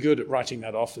was pretty good at writing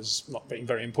that off as not being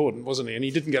very important, wasn't he? And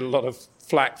he didn't get a lot of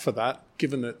flack for that,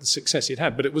 given the success he'd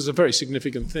had. But it was a very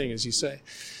significant thing, as you say.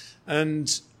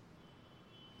 And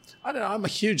I don't know, I'm a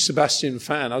huge Sebastian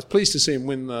fan. I was pleased to see him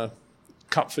win the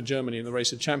Cup for Germany in the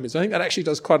Race of Champions. I think that actually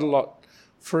does quite a lot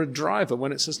for a driver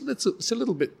when it's a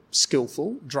little bit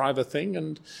skillful driver thing,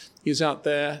 and he's out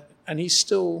there and he's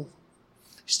still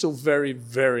very,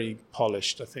 very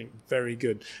polished, I think, very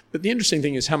good. But the interesting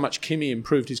thing is how much Kimi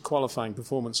improved his qualifying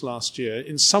performance last year.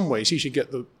 In some ways, he should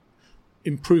get the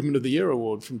Improvement of the Year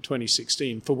award from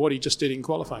 2016 for what he just did in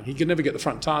qualifying. He could never get the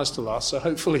front tyres to last, so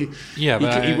hopefully he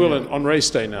will on race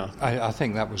day now. I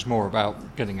think that was more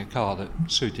about getting a car that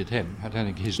suited him. I don't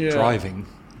think his driving.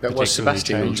 But was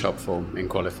Sebastian on top form in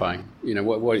qualifying?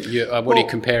 What are you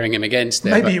comparing him against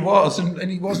there? Maybe he was, and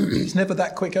he wasn't. He's never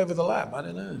that quick over the lap. I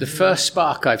don't know. The first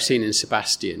spark I've seen in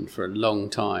Sebastian for a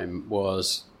long time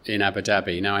was in Abu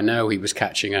Dhabi. Now, I know he was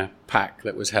catching a pack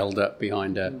that was held up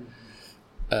behind a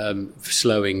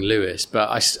slowing Lewis,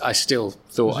 but I still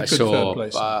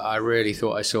thought I really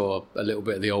thought I saw a little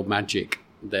bit of the old magic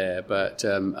there. But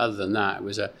other than that, it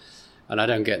was and I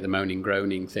don't get the moaning,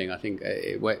 groaning thing. I think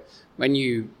when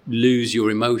you lose your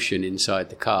emotion inside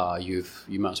the car, you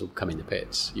might as well come in the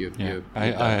pits.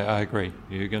 I agree.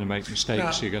 You're going to make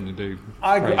mistakes. You're going to do.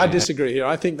 I disagree here.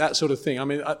 I think that sort of thing. I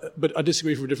mean, but I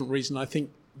disagree for a different reason. I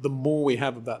think the more we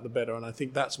have of that, the better. And I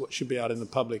think that's what should be out in the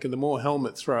public. And the more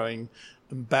helmet throwing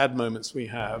and bad moments we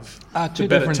have, the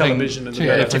better television and the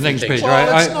better different things, Peter.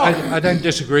 I don't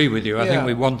disagree with you. I think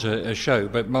we want a show,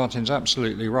 but Martin's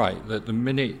absolutely right that the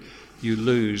minute you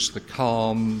lose the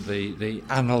calm, the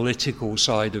analytical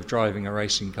side of driving a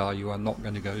racing car, you are not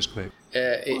going to go as quick.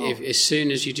 As soon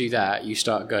as you do that, you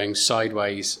start going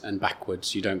sideways and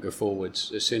backwards. You don't go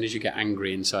forwards. As soon as you get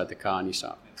angry inside the car and you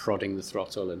start prodding the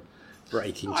throttle and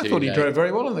braking. I thought he drove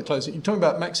very well in the closing. You're talking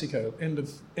about Mexico, end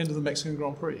of the Mexican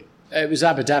Grand Prix. It was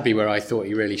Abu Dhabi where I thought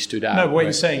he really stood out. No, what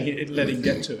you're saying, it let him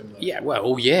get to him. Though.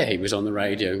 He was on the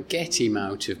radio. Get him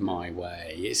out of my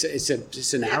way.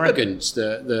 It's an arrogance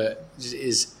that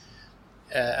is,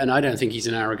 and I don't think he's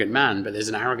an arrogant man, but there's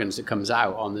an arrogance that comes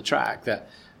out on the track that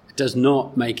does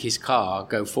not make his car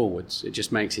go forwards. It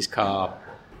just makes his car...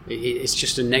 It's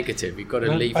just a negative. You've got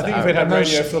to leave that out. I think if we'd had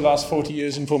radio for the last 40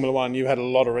 years in Formula One, you had a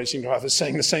lot of racing drivers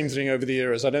saying the same thing over the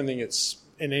years. I don't think it's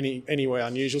in any way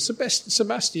unusual.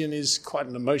 Sebastian is quite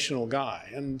an emotional guy,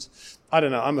 and I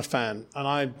don't know, I'm a fan, and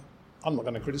I'm not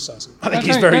going to criticise him. I think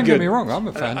he's very good. Don't get me wrong, I'm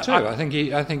a fan too. I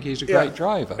think he's a great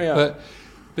driver. Yeah.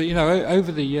 But you know,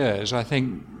 over the years, I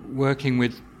think working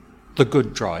with the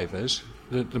good drivers,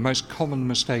 the most common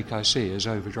mistake I see is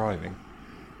overdriving.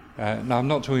 Now, I'm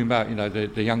not talking about, you know,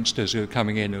 the youngsters who are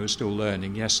coming in who are still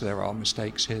learning. Yes, there are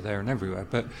mistakes here, there and everywhere.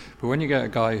 But when you get a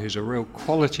guy who's a real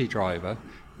quality driver,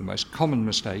 the most common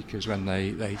mistake is when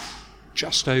they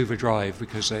just overdrive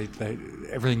because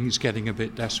everything's getting a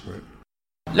bit desperate.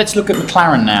 Let's look at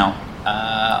McLaren now.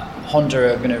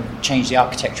 Honda are going to change the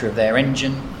architecture of their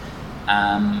engine.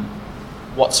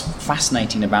 What's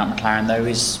fascinating about McLaren, though,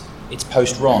 is it's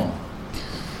post-Ron.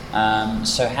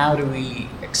 So how do we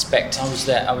expect? I was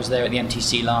there at the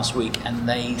MTC last week, and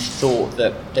they thought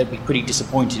that they'd be pretty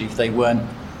disappointed if they weren't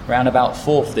around about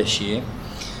fourth this year.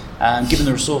 Given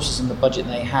the resources and the budget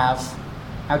they have,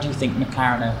 how do you think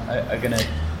McLaren are going to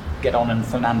get on, and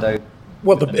Fernando?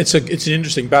 Well, it's an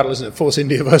interesting battle, isn't it? Force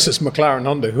India versus McLaren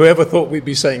Honda. Whoever thought we'd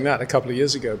be saying that a couple of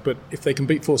years ago? But if they can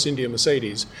beat Force India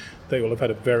Mercedes, they will have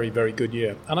had a very, very good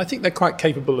year. And I think they're quite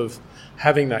capable of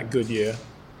having that good year.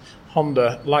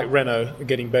 Honda, like Renault, are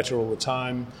getting better all the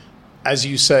time. As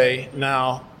you say,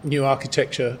 now, new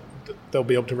architecture, they'll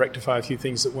be able to rectify a few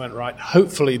things that weren't right.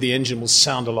 Hopefully the engine will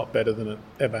sound a lot better than it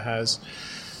ever has.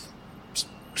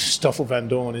 Stoffel Van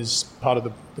Dorn is part of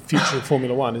the future of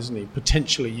Formula One, isn't he?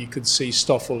 Potentially you could see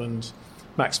Stoffel and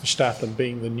Max Verstappen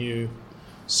being the new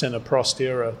Senna-Prost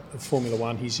era of Formula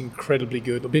One. He's incredibly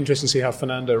good. It'll be interesting to see how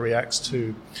Fernando reacts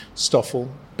to Stoffel,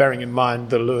 bearing in mind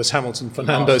the Lewis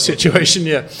Hamilton-Fernando situation,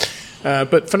 yeah.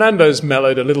 But Fernando's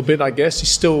mellowed a little bit, I guess.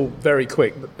 He's still very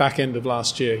quick, but back end of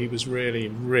last year he was really,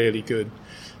 really good.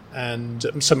 And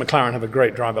so McLaren have a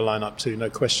great driver lineup too, no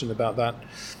question about that.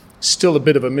 Still a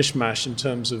bit of a mishmash in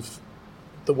terms of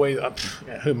the way,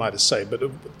 who am I to say, but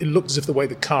it looks as if the way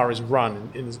the car is run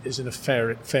is in a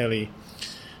fairly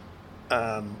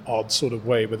odd sort of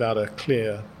way without a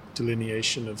clear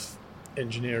delineation of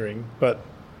engineering. But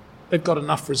they've got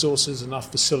enough resources,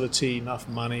 enough facility, enough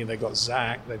money. They've got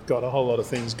Zach. They've got a whole lot of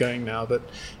things going now that,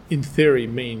 in theory,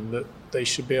 mean that they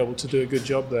should be able to do a good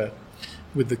job there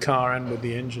with the car and with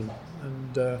the engine.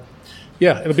 And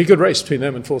it'll be a good race between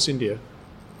them and Force India.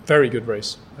 Very good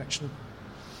race, actually.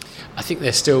 I think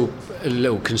they're still a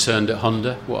little concerned at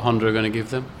Honda, what Honda are going to give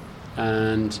them,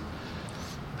 and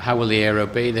how will the aero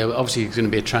be. There obviously going to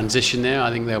be a transition there.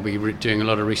 I think they'll be doing a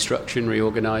lot of restructuring,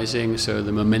 reorganising, so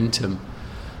the momentum,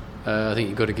 I think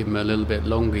you've got to give them a little bit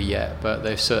longer yet, but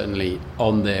they're certainly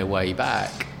on their way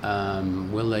back.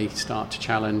 Will they start to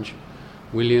challenge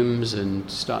Williams and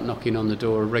start knocking on the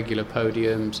door of regular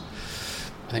podiums?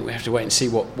 I think we have to wait and see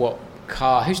what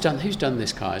car. Who's done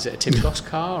this car? Is it a Tim Goss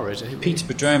car, or is it Peter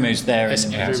Pedromo's there? It's a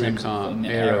Pedromo car,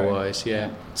 aero-wise,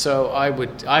 yeah. So I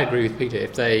agree with Peter.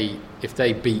 If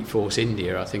they beat Force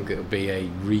India, I think it would be a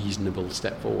reasonable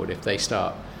step forward. If they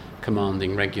start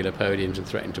commanding regular podiums and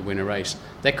threatening to win a race,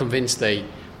 they're convinced they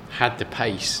had the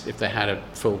pace. If they had a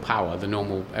full power, the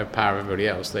normal power of everybody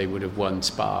else, they would have won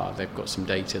Spa. They've got some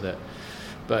data that,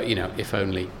 but if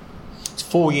only. It's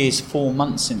 4 years, 4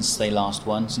 months since they last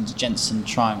won, since Jenson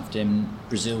triumphed in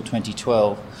Brazil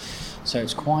 2012. So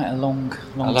it's quite a long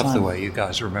time. I love the way you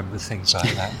guys remember things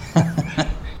like that.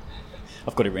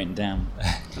 I've got it written down.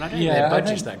 And I don't think their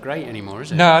budget's that great anymore,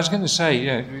 is it? No, I was going to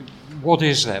say, what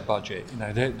is their budget?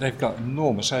 They've got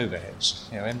enormous overheads.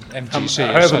 MGC.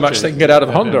 However much they can get out of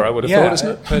Honda, I would have thought,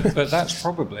 isn't it? But that's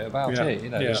probably about it.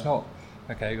 It's not.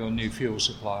 Okay, you've got a new fuel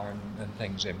supplier and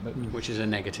things in. But which is a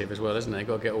negative as well, isn't it? They've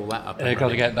got to get all that up. They've got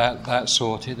to get that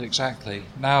sorted, exactly.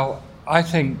 Now, I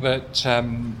think that,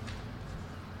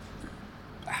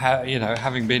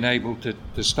 having been able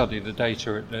to study the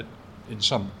data in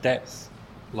some depth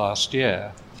last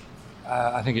year,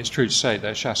 I think it's true to say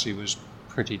their chassis was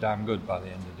pretty damn good by the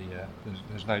end of the year.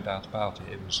 There's no doubt about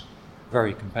it. It was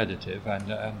very competitive,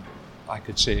 and I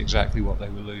could see exactly what they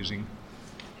were losing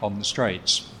on the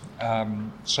straights.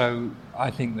 So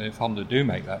I think that if Honda do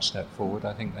make that step forward,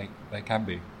 I think they can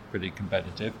be pretty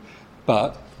competitive.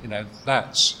 But,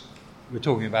 we're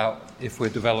talking about if we're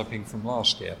developing from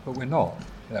last year, but we're not.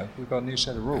 We've got a new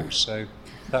set of rules, so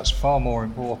that's far more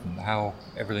important, how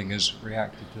everything has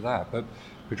reacted to that. But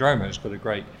Pedromo's got a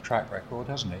great track record,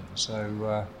 hasn't he?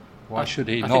 So why should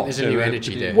he not? I think there's a new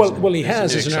energy there. Well, he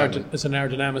has as an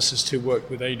aerodynamicist who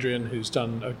worked with Adrian, who's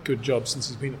done a good job since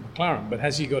he's been at McLaren. But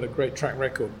has he got a great track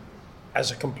record as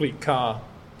a complete car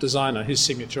designer, his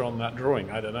signature on that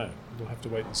drawing. I don't know. We'll have to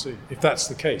wait and see. If that's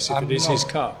the case, if it is his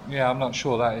car. Yeah, I'm not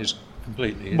sure that is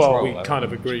completely his well, role. we kind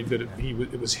of agreed that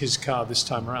it was his car this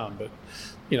time around. But,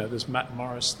 there's Matt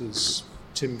Morris, there's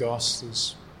Tim Goss,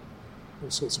 there's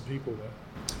all sorts of people there.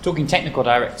 Talking technical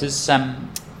directors,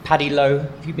 Paddy Lowe,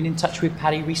 have you been in touch with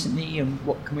Paddy recently, and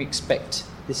what can we expect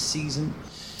this season?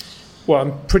 Well,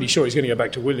 I'm pretty sure he's going to go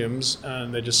back to Williams,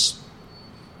 and they're just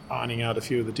ironing out a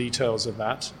few of the details of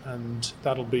that, and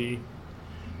that'll be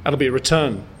a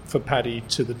return for Paddy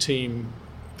to the team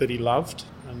that he loved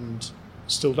and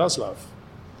still does love.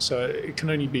 So it can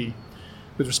only be,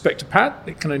 with respect to Pat,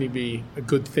 it can only be a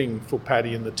good thing for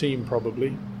Paddy and the team,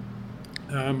 probably.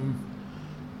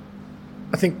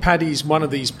 I think Paddy's one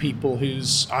of these people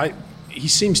he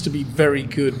seems to be very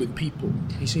good with people.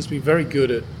 He seems to be very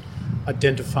good at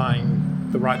identifying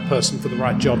the right person for the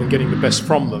right job and getting the best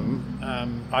from them.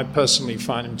 I personally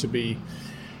find him to be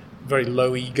very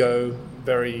low ego,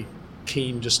 very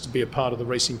keen just to be a part of the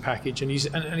racing package. And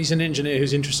he's an engineer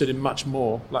who's interested in much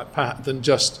more, like Pat, than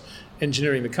just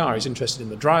engineering the car. He's interested in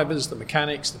the drivers, the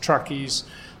mechanics, the truckies,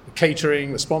 the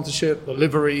catering, the sponsorship, the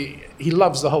livery. He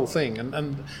loves the whole thing,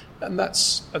 and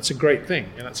that's a great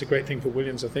thing. And that's a great thing for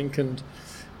Williams, I think, and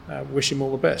wish him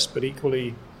all the best. But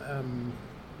equally,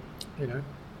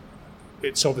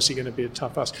 it's obviously going to be a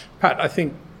tough ask. Pat, I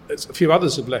think a few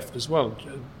others have left as well.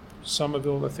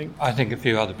 Somerville, I think. I think a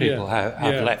few other people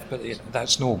have left, but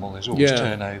that's normal. There's always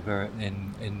turnover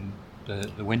in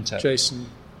the winter. Jason.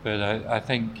 But I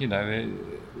think,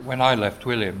 when I left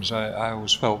Williams, I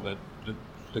always felt that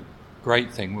the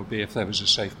great thing would be if there was a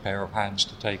safe pair of hands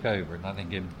to take over, and I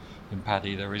think in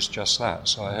Paddy there is just that.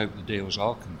 So I hope the deals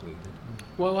are concluded.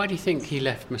 Well, why do you think he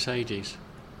left Mercedes?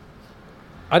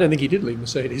 I don't think he did leave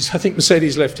Mercedes. I think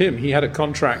Mercedes left him. He had a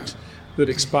contract that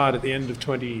expired at the end of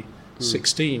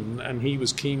 2016, and he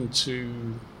was keen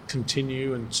to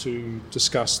continue and to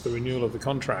discuss the renewal of the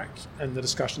contract, and the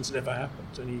discussions never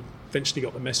happened. And he eventually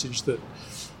got the message that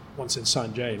once they'd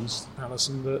signed James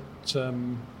Allison, that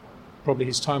probably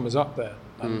his time was up there.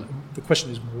 And the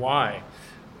question is why?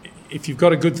 If you've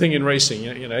got a good thing in racing,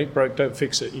 broke, don't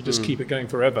fix it. You just keep it going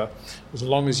forever, as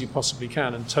long as you possibly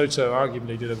can. And Toto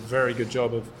arguably did a very good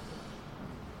job of,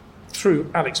 through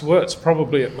Alex Wirtz,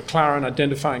 probably at McLaren,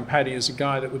 identifying Paddy as a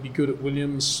guy that would be good at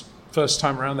Williams. First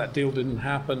time around, that deal didn't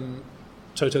happen.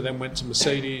 Toto then went to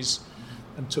Mercedes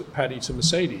and took Paddy to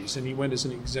Mercedes, and he went as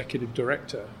an executive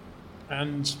director.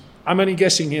 And I'm only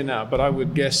guessing here now, but I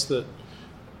would guess that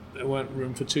there weren't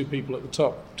room for two people at the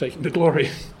top taking the glory.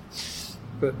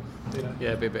 But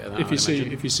a bit of that.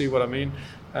 If you see what I mean,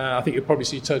 I think you'll probably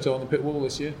see Toto on the pit wall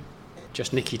this year.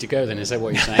 Just Nicky to go then, is that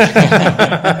what you're saying?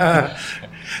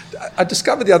 I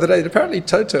discovered the other day that apparently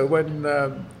Toto, when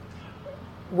there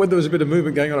was a bit of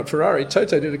movement going on at Ferrari,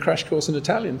 Toto did a crash course in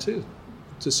Italian too,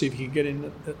 to see if he could get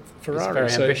in at Ferrari.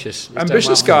 He's very ambitious. He's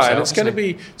ambitious guy, and it's going to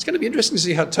be interesting to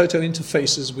see how Toto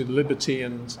interfaces with Liberty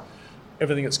and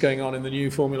everything that's going on in the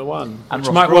new Formula One, and which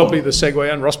Ross might Brawn. well be the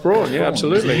segue. And Ross Brawn,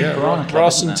 absolutely,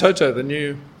 Ross and Toto, the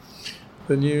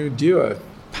new duo.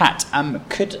 Pat,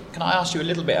 can I ask you a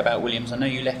little bit about Williams? I know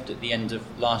you left at the end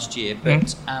of last year,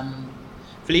 but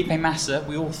Felipe Massa,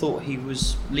 we all thought he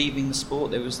was leaving the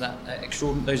sport. There was that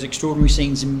those extraordinary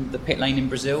scenes in the pit lane in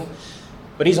Brazil,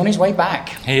 but he's on his way back.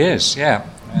 He is, yeah,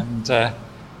 and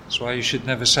that's why you should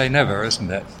never say never, isn't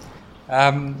it?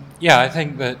 I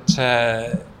think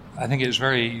that I think it was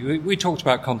we talked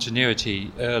about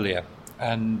continuity earlier,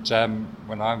 and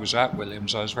when I was at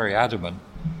Williams, I was very adamant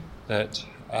that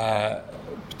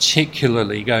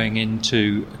particularly going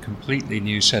into a completely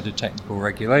new set of technical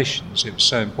regulations, it was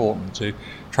so important to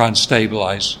try and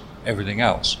stabilise everything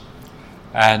else.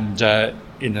 And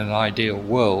in an ideal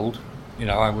world,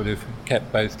 I would have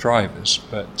kept both drivers,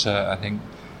 but I think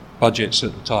budgets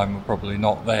at the time were probably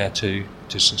not there to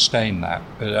sustain that.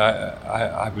 But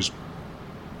I was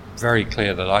very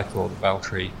clear that I thought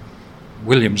that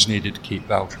Williams needed to keep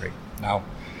Valtteri. Now,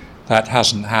 that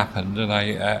hasn't happened, and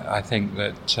I think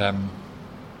that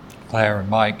Claire and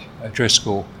Mike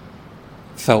Driscoll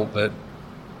felt that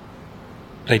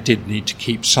they did need to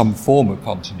keep some form of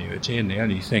continuity, and the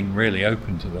only thing really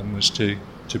open to them was to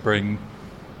bring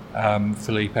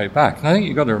Felipe back. And I think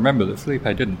you've got to remember that Felipe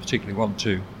didn't particularly want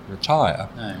to retire.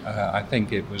 No. I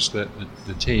think it was that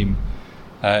the team,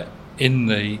 in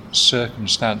the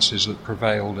circumstances that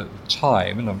prevailed at the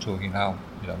time, and I'm talking now,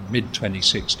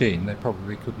 mid-2016, they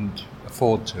probably couldn't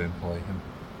afford to employ him.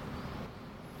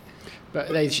 But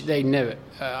they never.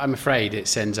 I'm afraid it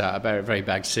sends out a very, very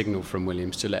bad signal from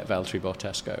Williams to let Valtteri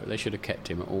Bottas go. They should have kept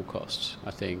him at all costs.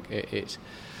 I think it's,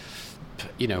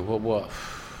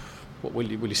 What will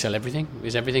you sell everything?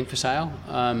 Is everything for sale?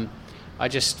 I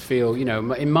just feel,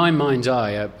 in my mind's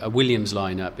eye, a Williams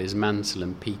lineup is Mansell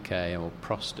and Piquet or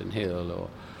Prost and Hill, or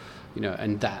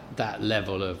and that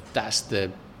level of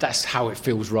that's how it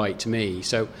feels right to me.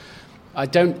 So I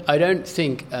don't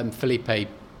think Felipe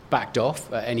backed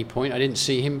off at any point. I didn't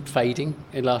see him fading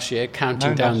in last year,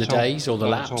 counting down the days or the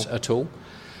laps at all.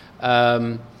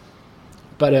 But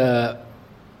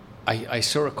I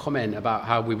saw a comment about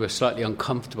how we were slightly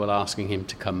uncomfortable asking him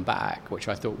to come back, which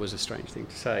I thought was a strange thing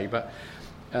to say. But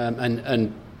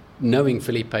and knowing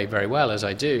Felipe very well as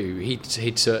I do,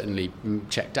 he'd certainly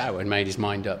checked out and made his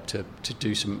mind up to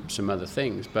do some other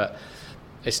things. But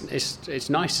it's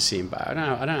nice to see him back. I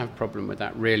don't have a problem with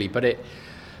that really. But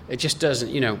it just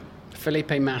doesn't.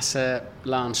 Felipe Massa,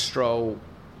 Lance Stroll.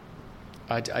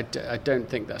 I don't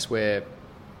think that's where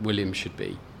Williams should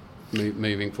be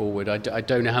moving forward. I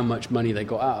don't know how much money they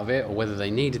got out of it or whether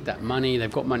they needed that money.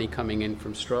 They've got money coming in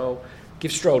from Stroll.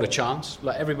 Give Stroll a chance,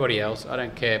 like everybody else. I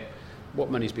don't care what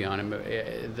money's behind him.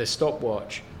 But the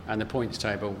stopwatch and the points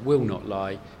table will not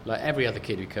lie. Like every other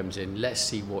kid who comes in, let's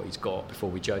see what he's got before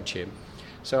we judge him.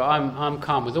 So I'm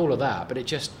calm with all of that, but it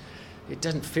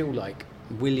doesn't feel like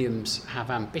Williams have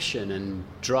ambition and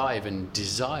drive and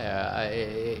desire.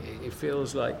 It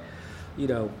feels like,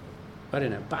 I don't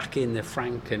know, back in the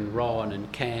Frank and Ron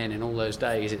and Ken and all those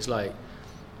days, it's like,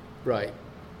 right,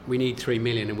 we need 3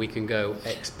 million and we can go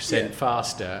X%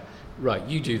 faster. Right,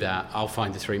 you do that, I'll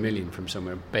find the 3 million from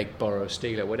somewhere, beg, borrow,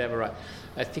 steal, or whatever. Right.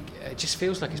 I think it just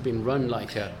feels like it's been run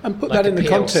like a... And put that in the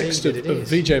context of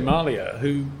Vijay Mallya,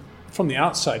 who, from the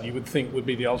outside, you would think would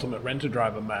be the ultimate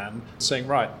rent-a-driver man, saying,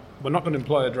 right, we're not going to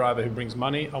employ a driver who brings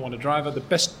money. I want a driver, the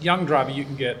best young driver you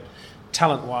can get,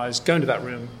 talent-wise, go into that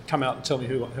room, come out and tell me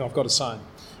who I've got to sign.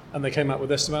 And they came out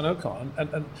with Esteban Ocon.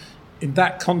 And in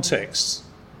that context,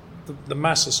 the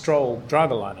Massa Stroll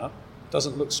driver lineup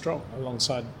doesn't look strong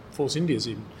alongside Force India's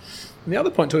even. And the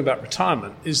other point, talking about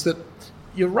retirement, is that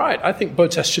you're right. I think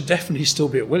Bottas should definitely still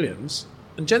be at Williams.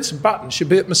 And Jenson Button should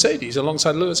be at Mercedes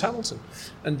alongside Lewis Hamilton.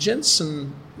 And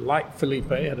Jenson, like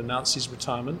Felipe, had announced his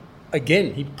retirement.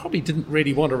 Again, he probably didn't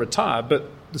really want to retire, but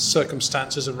the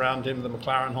circumstances around him, the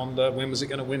McLaren Honda, when was it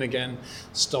going to win again?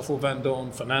 Stoffel Van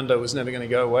Dorn, Fernando was never going to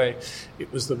go away.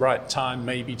 It was the right time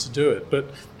maybe to do it. But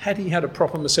had he had a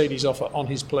proper Mercedes offer on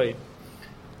his plate,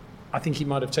 I think he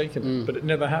might have taken it, but it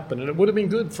never happened. And it would have been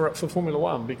good for Formula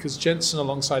One because Jenson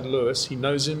alongside Lewis, he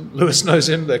knows him. Lewis knows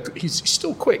him. He's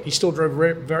still quick. He still drove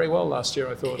very well last year,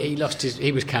 I thought.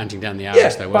 He was counting down the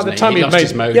hours, though, wasn't he? By the time he lost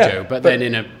his mojo. but then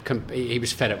he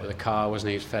was fed up with the car, wasn't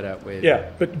he? He was fed up with...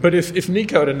 Yeah, but if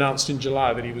Nico had announced in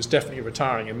July that he was definitely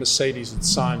retiring and Mercedes had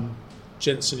signed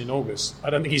Jenson in August,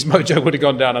 I don't think his mojo would have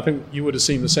gone down. I think you would have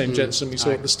seen the same Jenson we saw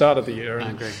at the start of the year. And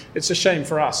I agree. It's a shame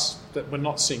for us that we're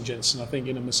not seeing Jenson, I think,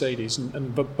 in a Mercedes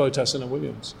and Bottas in a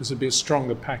Williams, because it'd be a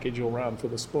stronger package all round for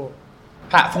the sport.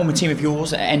 Pat, former team of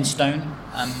yours at Enstone,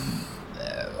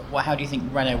 how do you think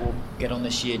Renault will get on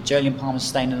this year? Jolyon Palmer's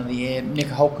staying another year,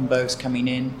 Nico Hülkenberg's coming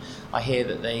in. I hear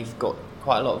that they've got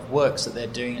quite a lot of works that they're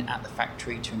doing at the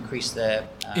factory to increase their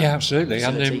yeah, absolutely,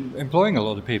 facility. And they're employing a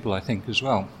lot of people, I think, as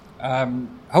well.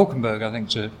 Hülkenberg, I think,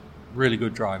 is a really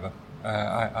good driver.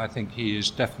 I think he is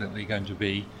definitely going to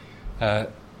be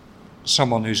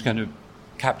someone who's going to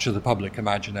capture the public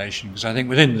imagination, because I think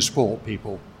within the sport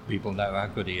people know how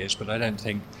good he is, but I don't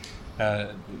think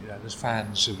there's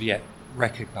fans have yet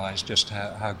recognised just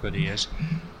how good he is.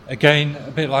 Again,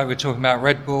 a bit like we're talking about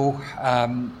Red Bull,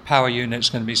 power unit's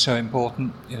going to be so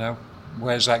important.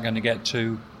 Where's that going to get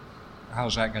to?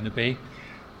 How's that going to be?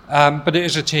 But it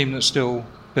is a team that's still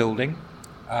building,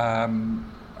 and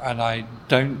I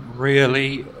don't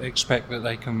really expect that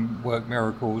they can work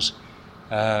miracles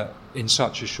in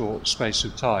such a short space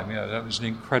of time. That was an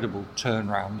incredible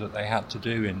turnaround that they had to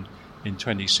do in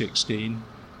 2016.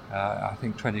 I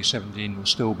think 2017 will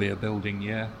still be a building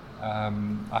year.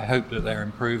 I hope that they're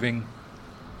improving.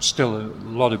 Still a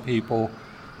lot of people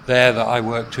there that I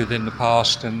worked with in the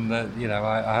past and that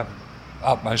I have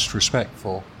utmost respect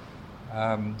for.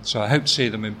 So I hope to see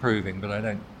them improving, but I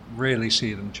don't really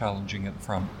see them challenging at the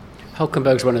front.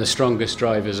 Hülkenberg's one of the strongest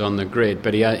drivers on the grid,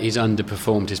 but he's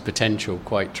underperformed his potential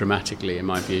quite dramatically, in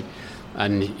my view.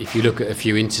 And if you look at a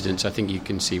few incidents, I think you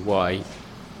can see why.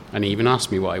 And he even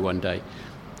asked me why one day.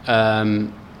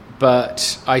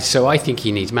 But I think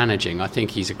he needs managing. I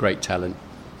think he's a great talent.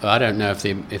 I don't know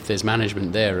if there's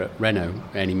management there at Renault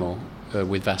anymore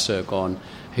with Vasseur gone.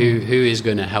 Who is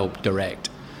going to help direct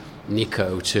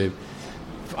Nico to,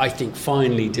 I think,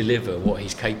 finally deliver what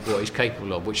he's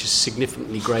capable of, which is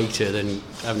significantly greater than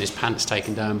having his pants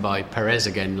taken down by Perez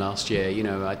again last year.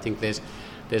 I think there's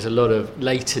there's a lot of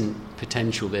latent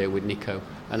potential there with Nico.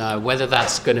 And whether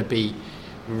that's going to be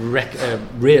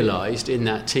realised in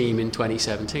that team in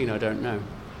 2017, I don't know.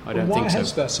 I don't think so. Why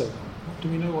has that so long? Do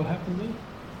we know what happened there?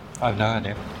 I've no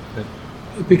idea. But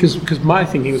Because my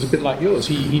thinking was a bit like yours.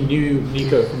 He knew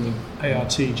Nico from the ART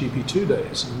GP2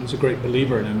 days and was a great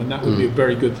believer in him, and that would be a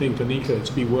very good thing for Nico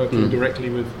to be working directly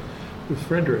with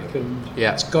Frederick. And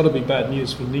it's got to be bad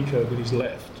news for Nico that he's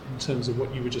left in terms of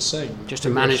what you were just saying. Just a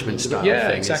management style yeah,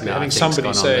 thing, exactly. Isn't it? I think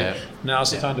somebody said,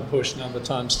 now's the time to push, now the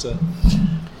time's to...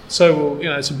 So,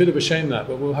 it's a bit of a shame that,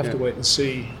 but we'll have to wait and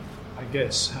see, I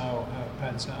guess, how it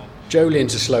pans out.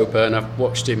 Jolin's a slow burn. I've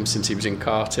watched him since he was in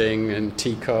karting and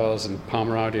T-cars and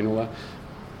Palmer Audi and all that.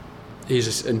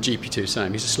 And GP2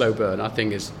 same. He's a slow burn. I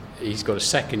think he's got a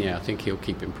second year. I think he'll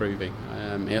keep improving.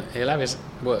 He'll have his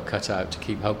work cut out to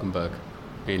keep Hulkenberg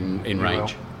in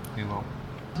range. He will.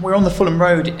 We're on the Fulham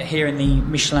Road here in the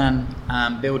Michelin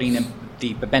building of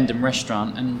the Bibendum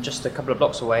restaurant, and just a couple of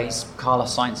blocks away,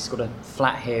 Carlos Sainz has got a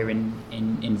flat here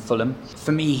in Fulham.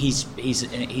 For me, he's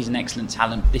an excellent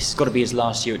talent. This has got to be his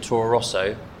last year at Toro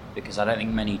Rosso, because I don't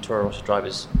think many Toro Rosso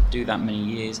drivers do that many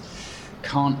years.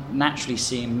 Can't naturally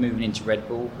see him moving into Red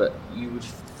Bull, but you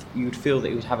would feel that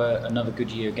he would have another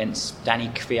good year against Danny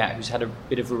Kvyat, who's had a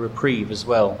bit of a reprieve as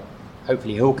well.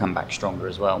 Hopefully he'll come back stronger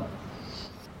as well.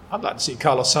 I'd like to see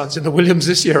Carlos Sainz in the Williams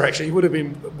this year, actually. He would have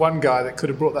been one guy that could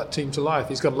have brought that team to life.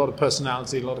 He's got a lot of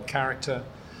personality, a lot of character,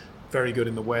 very good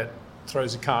in the wet,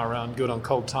 throws the car around, good on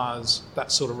cold tyres, that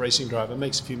sort of racing driver,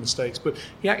 makes a few mistakes. But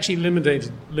he actually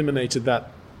eliminated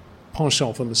that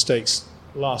penchant for mistakes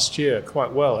last year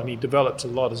quite well, and he developed a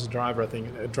lot as a driver, I think,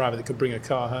 a driver that could bring a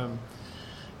car home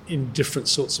in different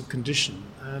sorts of condition.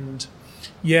 And,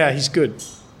 yeah, he's good.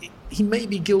 He may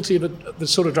be guilty of the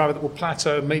sort of driver that will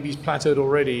plateau. Maybe he's plateaued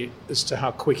already as to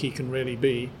how quick he can really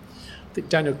be. I think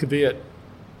Daniel Kvyat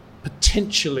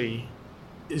potentially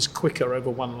is quicker over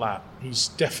one lap. He's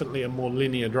definitely a more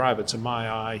linear driver to my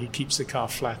eye. He keeps the car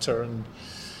flatter, and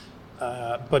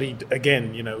but he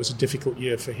again, it was a difficult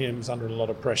year for him. He's under a lot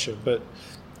of pressure. But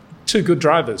two good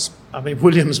drivers. I mean,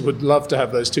 Williams would love to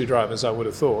have those two drivers, I would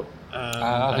have thought.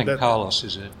 I think Carlos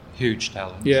is a huge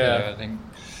talent. Yeah, I think.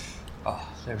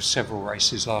 There were several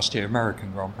races last year,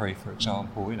 American Grand Prix, for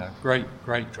example.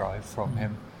 Great drive from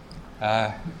him.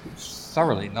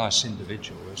 Thoroughly nice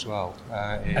individual as well.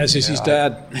 As is his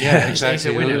dad. Yeah, exactly. He's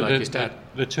a winner like his dad.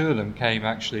 The two of them came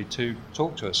actually to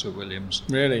talk to us at Williams.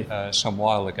 Really? Some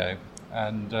while ago,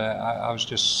 and I was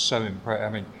just so impressed. I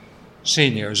mean,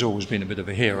 Senior has always been a bit of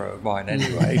a hero of mine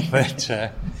anyway,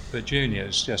 but Junior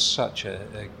is just such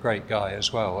a great guy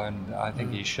as well, and I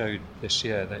think he showed this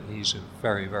year that he's a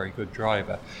very, very good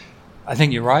driver. I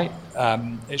think you're right.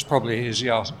 It's probably his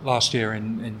last year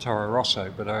in Toro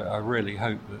Rosso, but I really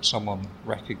hope that someone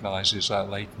recognises that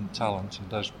latent talent and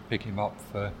does pick him up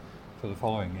for the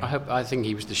following year. I think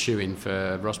he was the shoe-in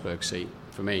for Rosberg's seat.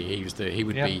 For me, he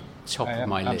would be top of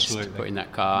my list to put in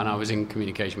that car. And I was in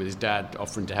communication with his dad,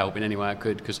 offering to help in any way I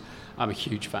could, because I'm a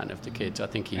huge fan of the kids. I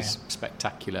think he's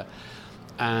spectacular.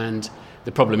 And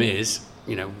the problem is,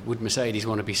 would Mercedes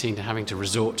want to be seen to having to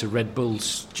resort to Red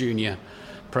Bull's junior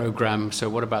program? So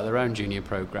what about their own junior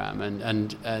program?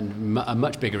 And a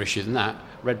much bigger issue than that,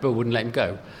 Red Bull wouldn't let him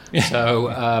go.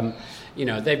 So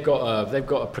they've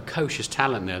got a precocious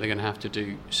talent there. They're going to have to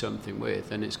do something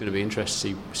with, and it's going to be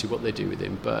interesting to see what they do with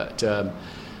him. But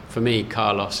for me,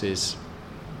 Carlos is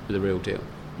the real deal.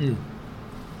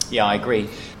 Yeah, I agree.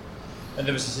 And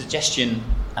there was a suggestion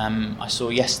I saw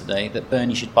yesterday that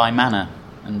Bernie should buy Manor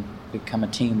and become a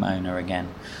team owner again.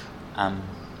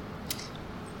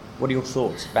 What are your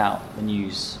thoughts about the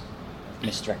news of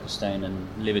Mr. Ecclestone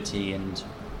and Liberty and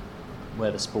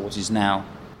where the sport is now?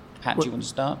 Pat, do you want to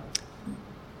start?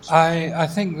 I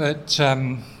think that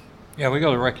we've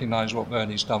got to recognise what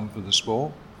Bernie's done for the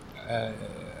sport.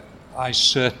 I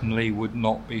certainly would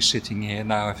not be sitting here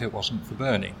now if it wasn't for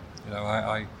Bernie.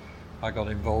 I got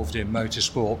involved in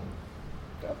motorsport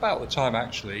about the time,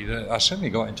 actually, that I certainly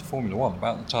got into Formula One,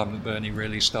 about the time that Bernie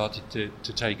really started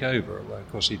to take over, although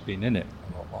of course he'd been in it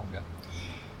a lot longer.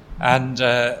 And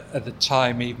at the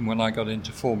time, even when I got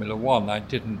into Formula One, I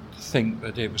didn't think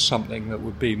that it was something that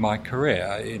would be my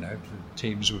career. The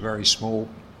teams were very small.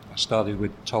 I started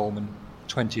with Tolman,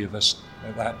 20 of us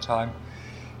at that time.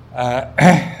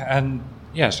 And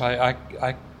yes,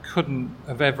 I couldn't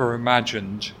have ever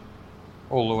imagined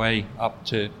all the way up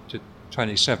to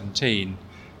 2017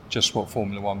 just what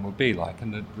Formula One would be like.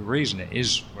 And the reason it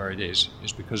is where it is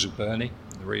because of Bernie.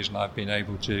 The reason I've been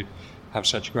able to have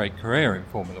such a great career in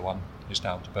Formula One is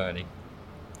down to Bernie.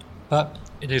 But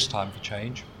it is time for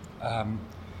change.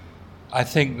 I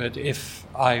think that if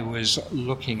I was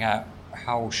looking at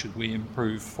how should we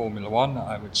improve Formula One,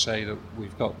 I would say that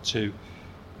we've got to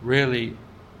really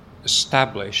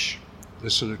establish the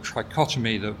sort of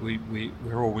trichotomy that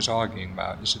we're always arguing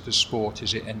about. Is it a sport?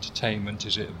 Is it entertainment?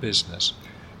 Is it a business?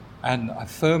 And I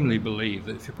firmly believe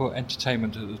that if you put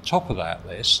entertainment at the top of that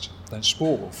list, then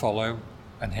sport will follow,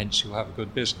 and hence you'll have a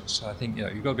good business. So I think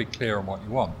you've got to be clear on what you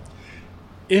want.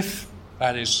 If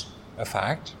that is a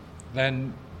fact,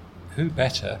 then who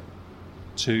better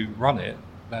to run it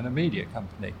than a media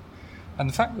company? And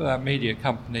the fact that that media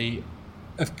company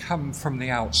have come from the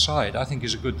outside, I think,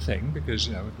 is a good thing, because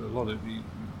a lot of you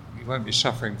won't be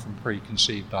suffering from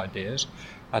preconceived ideas.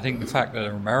 I think the fact that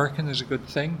they're American is a good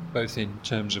thing, both in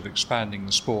terms of expanding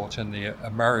the sport and the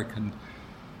American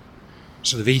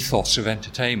sort of ethos of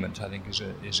entertainment. I think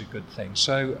is a good thing.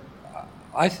 So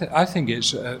I think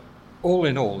it's all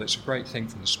in all, it's a great thing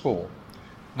for the sport.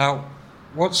 Now,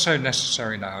 what's so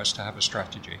necessary now is to have a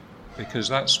strategy, because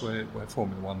that's where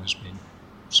Formula One has been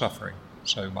suffering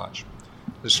so much.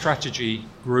 The strategy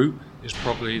group is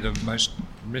probably the most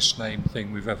misnamed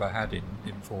thing we've ever had in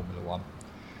Formula One.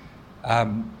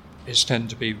 It's tended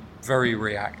to be very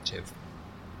reactive.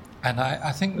 And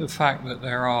I think the fact that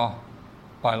there are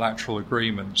bilateral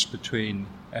agreements between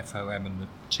FOM and the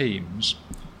teams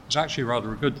is actually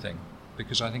rather a good thing,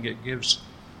 because I think it gives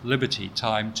Liberty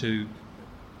time to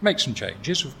make some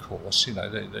changes, of course.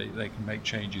 They can make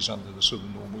changes under the sort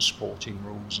of normal sporting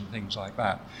rules and things like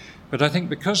that. But I think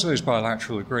because those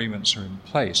bilateral agreements are in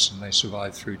place and they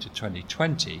survive through to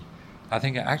 2020, I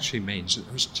think it actually means that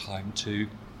there's time to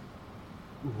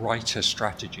write a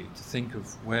strategy, to think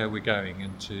of where we're going,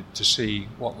 and to see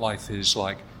what life is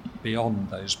like beyond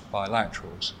those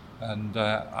bilaterals. And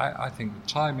I think the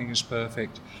timing is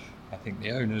perfect. I think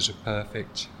the owners are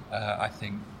perfect. I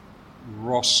think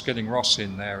getting Ross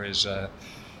in there is,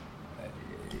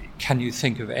 can you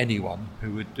think of anyone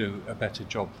who would do a better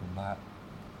job than that?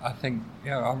 I think,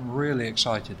 I'm really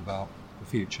excited about the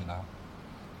future now.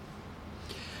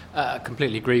 I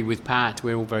completely agree with Pat.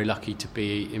 We're all very lucky to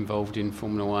be involved in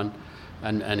Formula One,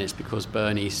 and it's because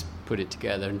Bernie's put it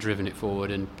together and driven it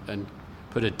forward and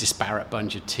put a disparate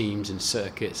bunch of teams and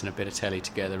circuits and a bit of telly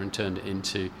together and turned it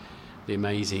into the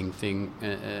amazing thing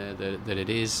that it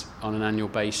is on an annual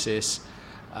basis.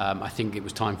 I think it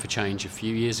was time for change a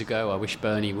few years ago. I wish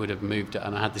Bernie would have moved,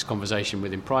 and I had this conversation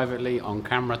with him privately on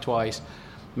camera twice,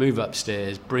 move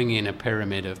upstairs, bring in a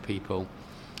pyramid of people.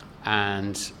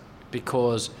 And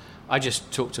because I just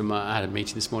talked to I had a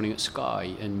meeting this morning at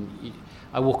Sky, and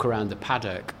I walk around the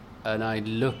paddock and I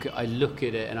look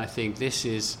at it and I think this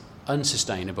is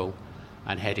unsustainable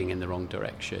and heading in the wrong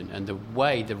direction. And the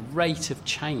rate of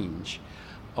change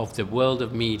of the world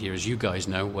of media, as you guys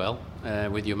know well,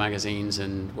 with your magazines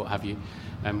and what have you,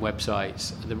 and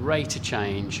websites, the rate of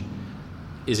change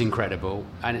is incredible.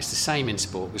 And it's the same in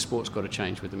sport, because sport's got to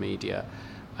change with the media.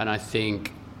 And I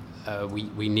think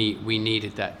we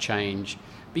needed that change.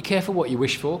 Be careful what you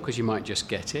wish for, because you might just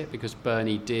get it, because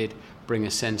Bernie did bring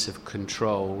a sense of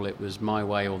control. It was my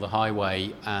way or the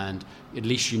highway, and at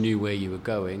least you knew where you were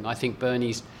going. I think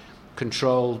Bernie's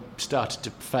control started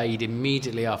to fade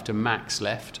immediately after Max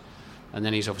left, and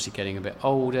then he's obviously getting a bit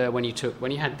older. When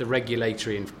you had the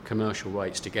regulatory and commercial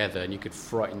rights together, and you could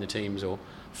frighten the teams or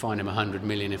fine them 100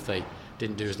 million if they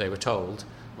didn't do as they were told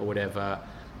or whatever,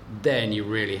 then you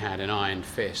really had an iron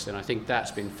fist. And I think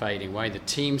that's been fading away. The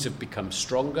teams have become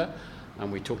stronger,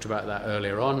 and we talked about that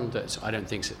earlier on. That I don't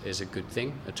think is a good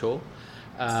thing at all.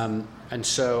 And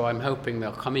so I'm hoping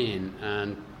they'll come in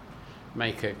and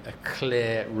make a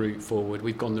clear route forward.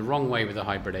 We've gone the wrong way with the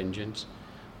hybrid engines.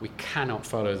 We cannot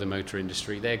follow the motor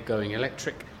industry. They're going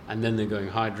electric and then they're going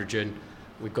hydrogen.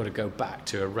 We've got to go back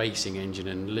to a racing engine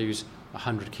and lose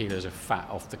 100 kilos of fat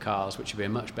off the cars, which would be a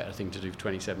much better thing to do for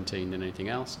 2017 than anything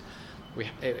else.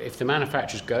 If the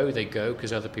manufacturers go, they go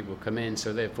because other people come in,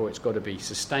 so therefore it's got to be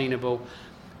sustainable.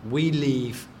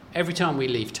 Every time we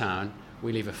leave town,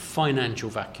 we leave a financial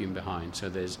vacuum behind. So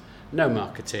there's no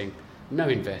marketing, no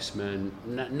investment,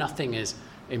 nothing is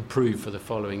improved for the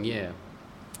following year.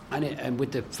 And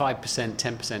with the 5%,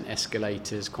 10%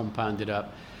 escalators compounded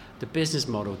up, the business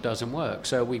model doesn't work.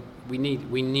 So we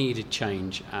need a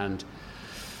change, and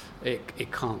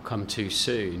it can't come too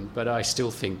soon. But I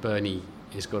still think Bernie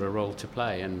has got a role to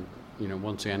play. And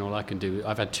once again, all I can do.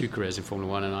 I've had 2 careers in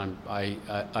Formula One, and I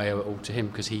owe it all to him,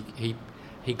 because he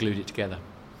glued it together.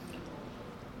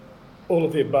 All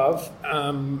of the above.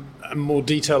 And more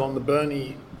detail on the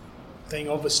Bernie thing.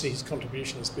 Obviously, his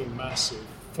contribution has been massive.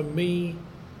 For me,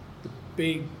 the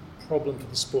big problem for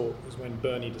the sport was when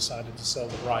Bernie decided to sell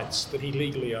the rights that he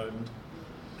legally owned,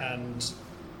 and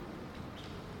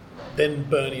then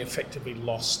Bernie effectively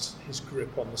lost his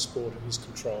grip on the sport and his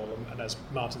control. And as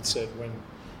Martin said, when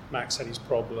Max had his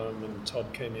problem and Todd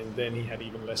came in, then he had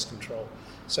even less control.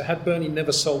 So had Bernie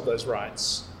never sold those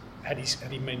rights, had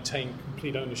he maintained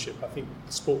complete ownership, I think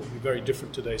the sport would be very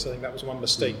different today. So I think that was one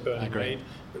mistake Bernie made.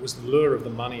 It was the lure of the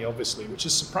money, obviously, which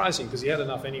is surprising because he had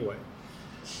enough anyway.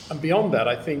 And beyond that,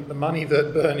 I think the money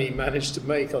that Bernie managed to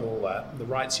make on all that, the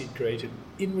rights he'd created,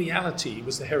 in reality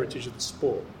was the heritage of the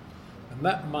sport. And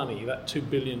that money, that 2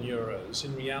 billion euros,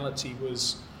 in reality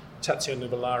was Tazio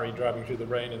Nuvolari driving through the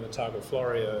rain in the Targa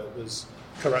Florio, it was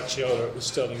Caracciola, it was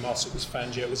Sterling Moss, it was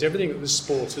Fangio, it was everything that this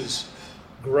sport has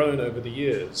grown over the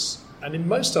years. And in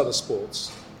most other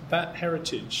sports, that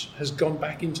heritage has gone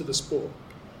back into the sport.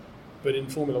 But in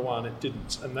Formula One, it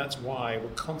didn't. And that's why we're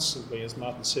constantly, as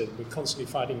Martin said, we're constantly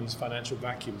fighting these financial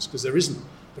vacuums because there isn't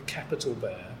the capital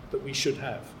there that we should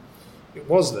have. It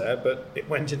was there, but it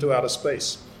went into outer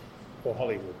space or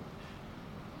Hollywood.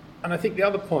 And I think the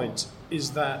other point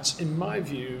is that, in my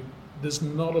view, there's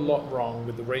not a lot wrong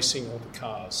with the racing or the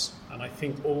cars. And I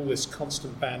think all this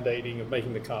constant band-aiding of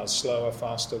making the cars slower,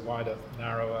 faster, wider,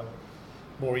 narrower,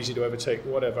 more easy to overtake,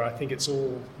 whatever, I think it's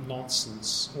all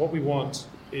nonsense. What we want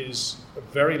is a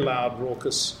very loud,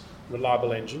 raucous,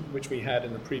 reliable engine, which we had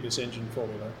in the previous engine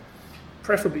formula,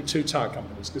 preferably two tyre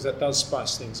companies, because that does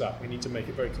spice things up. We need to make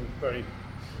it very, very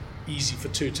easy for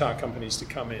two tyre companies to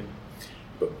come in.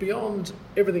 But beyond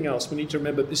everything else, we need to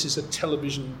remember this is a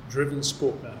television-driven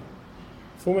sport now.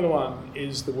 Formula One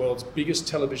is the world's biggest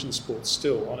television sport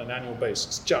still on an annual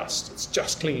basis. It's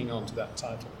just clinging on to that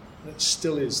title. And it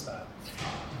still is that.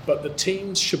 But the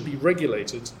teams should be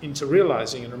regulated into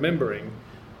realizing and remembering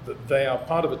that they are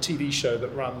part of a TV show that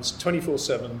runs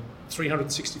 24/7,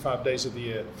 365 days of the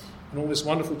year. And all this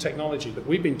wonderful technology that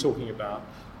we've been talking about,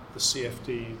 the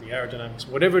CFD, the aerodynamics,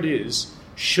 whatever it is,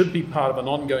 should be part of an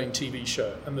ongoing TV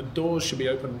show. And the doors should be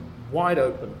wide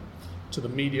open to the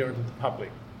media and to the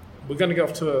public. We're going to go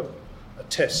off to a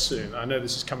test soon. I know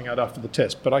this is coming out after the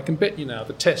test, but I can bet you now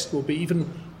the test will be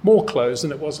even more closed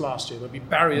than it was last year. There'll be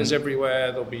barriers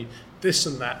everywhere. There'll be this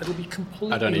and that. It'll be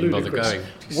completely ludicrous. I don't even bother going.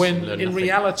 When in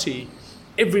reality,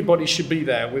 everybody should be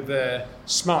there with their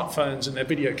smartphones and their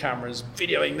video cameras,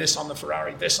 videoing this on the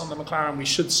Ferrari, this on the McLaren. We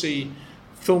should see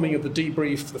filming of the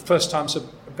debrief, the first time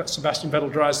Sebastian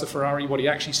Vettel drives the Ferrari, what he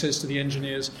actually says to the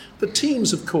engineers. The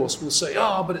teams, of course, will say,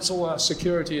 but it's all our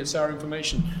security, it's our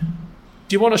information.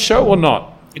 Do you want a show or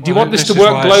not? Do you want this to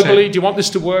work globally? Do you want this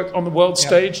to work on the world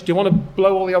stage? Do you want to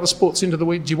blow all the other sports into the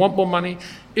wind? Do you want more money?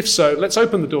 If so, let's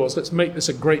open the doors. Let's make this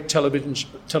a great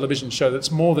television show that's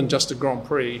more than just a Grand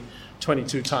Prix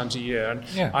 22 times a year.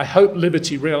 And I hope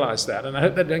Liberty realise that. And I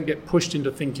hope they don't get pushed into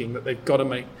thinking that they've got to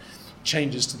make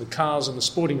changes to the cars and the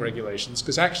sporting regulations,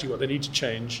 because actually what they need to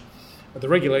change are the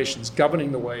regulations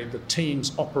governing the way the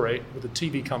teams operate with the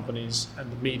TV companies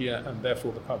and the media and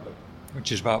therefore the public.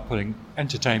 Which is about putting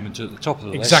entertainment at the top of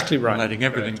the list. Exactly right. And letting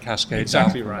everything cascade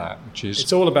down from that. Which is,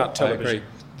 it's all about television.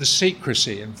 The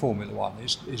secrecy in Formula One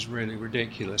is really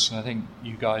ridiculous. And I think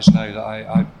you guys know that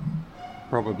I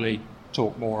probably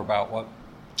talk more about what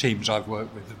teams I've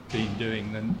worked with have been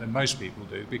doing than most people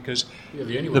do, because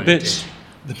the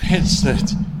bits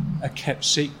that are kept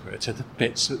secret are the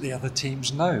bits that the other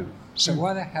teams know. So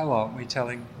why the hell aren't we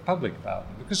telling the public about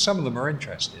them? Because some of them are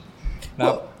interested.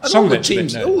 Now, all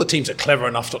the teams are clever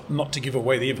enough not to give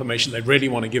away the information they really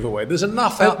want to give away. There's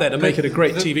enough out there to make it a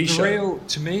great TV show.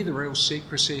 To me, the real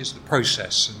secrecy is the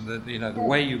process and the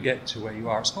way you get to where you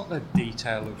are. It's not the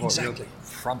detail of what your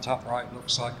front upright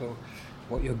looks like or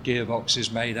what your gearbox is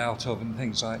made out of and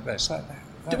things like this.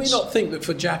 Do we not think that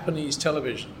for Japanese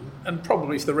television, and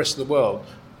probably for the rest of the world,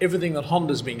 everything that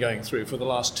Honda's been going through for the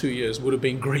last 2 years would have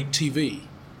been great TV?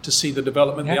 To see the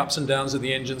development, the ups and downs of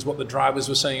the engines, what the drivers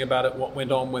were saying about it, what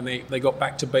went on when they got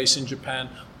back to base in Japan.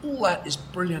 All that is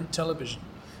brilliant television.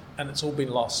 And it's all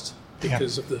been lost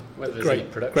because of the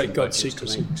great God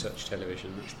secrecy. Such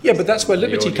television. Yeah, but that's where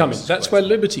Liberty come in. That's where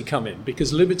Liberty come in,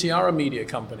 because Liberty are a media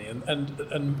company,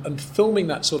 and filming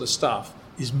that sort of stuff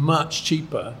is much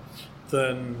cheaper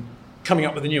than coming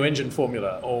up with a new engine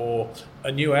formula or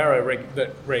a new aero rig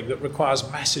that requires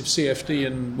massive CFD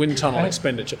and wind tunnel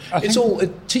expenditure.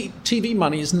 TV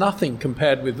money is nothing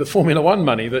compared with the Formula One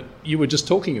money that you were just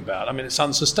talking about. I mean, it's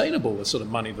unsustainable, the sort of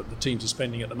money that the teams are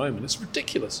spending at the moment. It's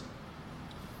ridiculous.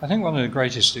 I think one of the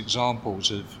greatest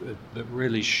examples that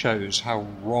really shows how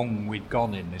wrong we'd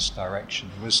gone in this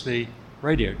direction was the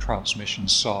radio transmission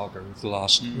saga of the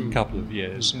last couple of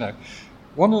years.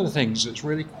 One of the things that's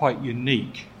really quite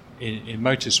unique in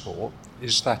motorsport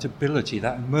is that ability,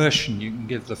 that immersion you can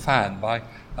give the fan by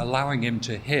allowing him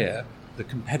to hear the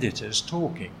competitors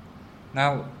talking.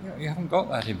 Now, you haven't got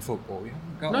that in football, you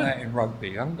haven't got that in rugby,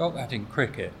 you haven't got that in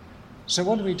cricket. So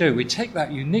what do? We take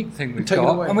that unique thing we've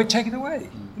got and we take it away.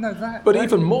 But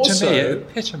even more to so, me, it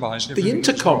epitomised the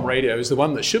intercom radio is the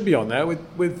one that should be on there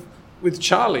with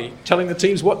Charlie telling the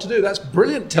teams what to do. That's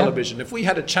brilliant television. Yeah. If we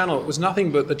had a channel that was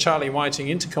nothing but the Charlie Whiting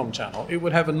intercom channel, it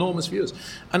would have enormous views.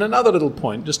 And another little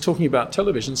point, just talking about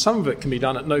television, some of it can be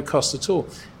done at no cost at all.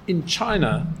 In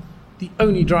China, the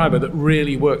only driver that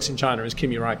really works in China is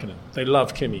Kimi Räikkönen. They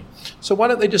love Kimi. So why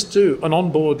don't they just do an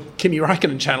onboard Kimi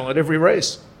Räikkönen channel at every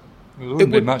race? Well, there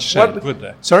wouldn't be much said, would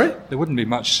there? Sorry? There wouldn't be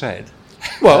much said.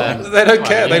 Well, they don't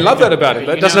care. They love that about it.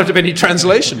 There doesn't have to be any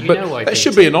translation. But there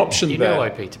should be an option there. You know why,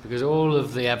 Peter? Because all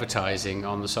of the advertising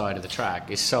on the side of the track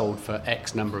is sold for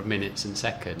X number of minutes and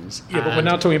seconds. Yeah, but we're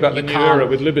now talking about the new era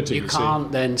with Liberty. You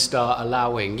can't then start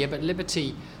allowing... Yeah, but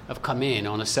Liberty have come in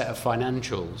on a set of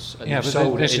financials. And but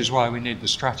this is why we need the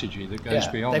strategy that goes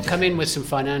beyond. They've come in with some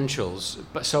financials,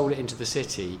 but sold it into the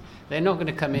city. They're not going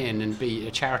to come in and be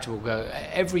a charitable go.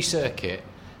 Every circuit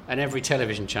and every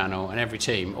television channel and every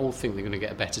team all think they're going to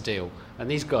get a better deal,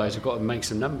 and these guys have got to make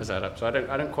some numbers add up. So I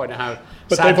don't quite know how.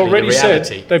 But they've already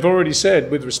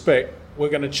said, with respect, we're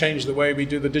going to change the way we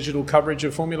do the digital coverage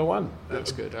of Formula One.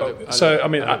 That's good.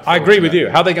 I agree with you.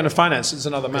 How they're going to finance it's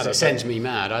another matter. It sends me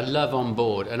mad. I love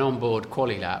an onboard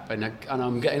quali lap, and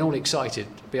I'm getting all excited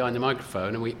behind the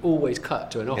microphone, and we always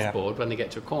cut to an off-board when they get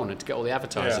to a corner to get all the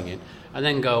advertising in, and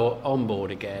then go on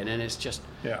board again, and it's just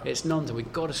it's nonsense.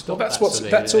 We've got to stop. Well,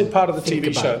 that's all part of the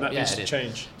TV show, and that needs to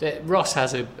change. Ross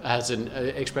has an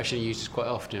expression he uses quite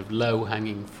often of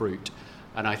low-hanging fruit,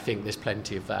 and I think there's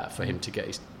plenty of that for him to get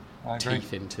his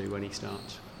teeth into when he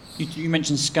starts. You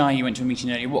mentioned Sky, you went to a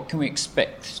meeting earlier. What can we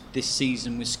expect this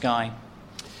season with Sky?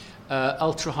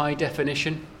 Ultra high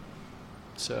definition.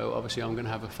 So obviously I'm going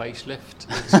to have a facelift.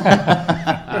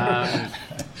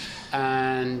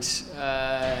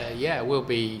 We'll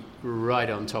be right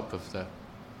on top of the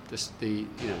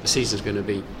season's going to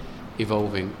be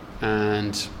evolving,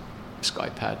 and Sky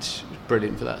Pad's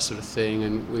brilliant for that sort of thing,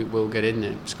 and we will get in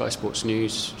there. Sky Sports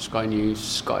News, Sky News,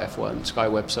 Sky F1, Sky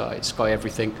website, Sky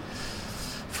everything.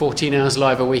 14 hours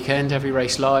live a weekend, every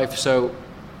race live. So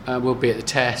we'll be at the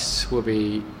tests, we'll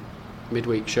be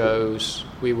midweek shows,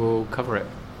 we will cover it.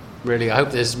 Really, I hope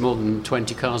there's more than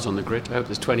 20 cars on the grid. I hope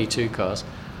there's 22 cars.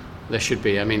 There should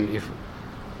be. I mean, if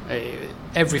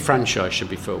every franchise should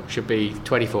be full, should be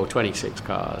 24, 26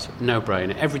 cars, no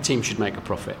brainer. Every team should make a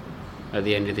profit at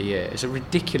the end of the year. It's a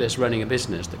ridiculous running a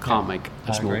business that can't make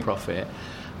a small profit.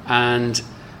 And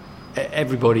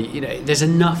everybody, there's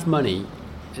enough money,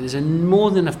 there's more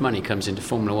than enough money comes into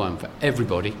Formula One for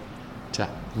everybody to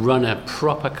run a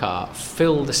proper car,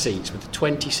 fill the seats with the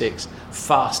 26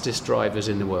 fastest drivers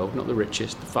in the world, not the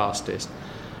richest, the fastest.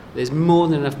 There's more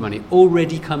than enough money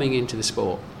already coming into the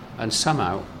sport, and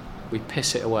somehow we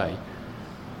piss it away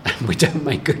and we don't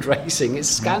make good racing. It's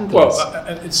scandalous. Well,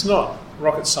 it's not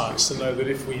rocket science to know that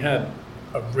if we had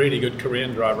a really good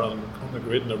Korean driver on the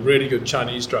grid and a really good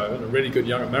Chinese driver and a really good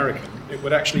young American, it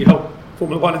would actually help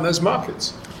Formula One in those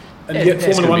markets. And yet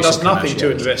Formula One does nothing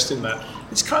to invest in that.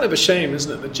 It's kind of a shame,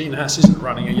 isn't it, that Gene Haas isn't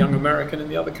running a young American in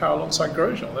the other car alongside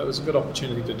Grosjean. That was a good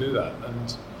opportunity to do that.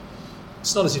 And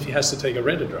it's not as if he has to take a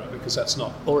rented driver, because that's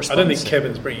not... I don't think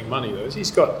Kevin's bringing money, though.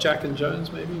 He's got Jack and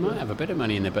Jones, maybe. He might have a bit of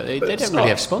money in there, but they don't really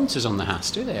have sponsors on the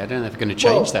Haas, do they? I don't know if they're going to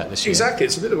change that this year. Exactly.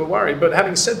 It's a bit of a worry. But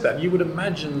having said that, you would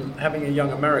imagine having a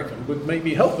young American would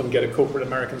maybe help them get a corporate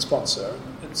American sponsor.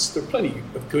 There are plenty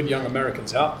of good young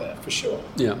Americans out there, for sure.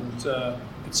 Yeah. And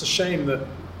it's a shame that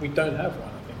we don't have one,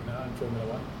 I think, now in Formula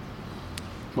One.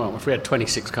 Well, if we had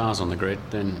 26 cars on the grid,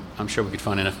 then I'm sure we could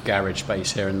find enough garage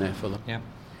space here and there for them. Yeah.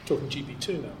 Talking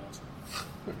GP2 now,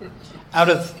 Martin.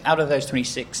 Out of those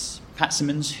 26, Pat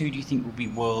Simmons, who do you think will be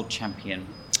world champion?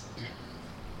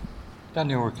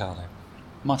 Daniel Ricciardo.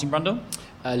 Martin Brundle?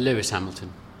 Lewis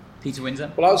Hamilton. Peter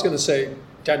Windsor? Well, I was going to say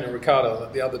Daniel Ricciardo,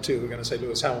 the other two were going to say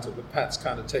Lewis Hamilton, but Pat's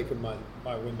kind of taken my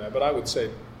win there. But I would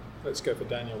say let's go for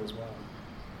Daniel as well.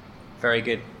 Very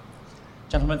good.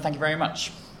 Gentlemen, thank you very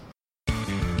much.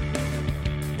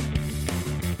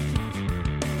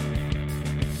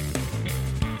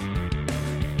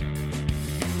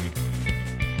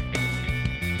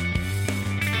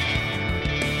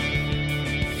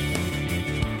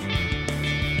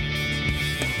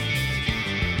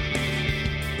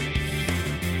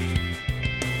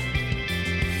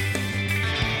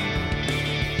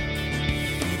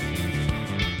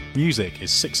 Music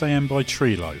is 6am by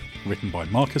Trilo, written by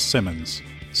Marcus Simmons.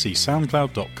 See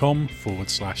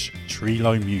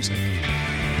soundcloud.com/Trilo Music.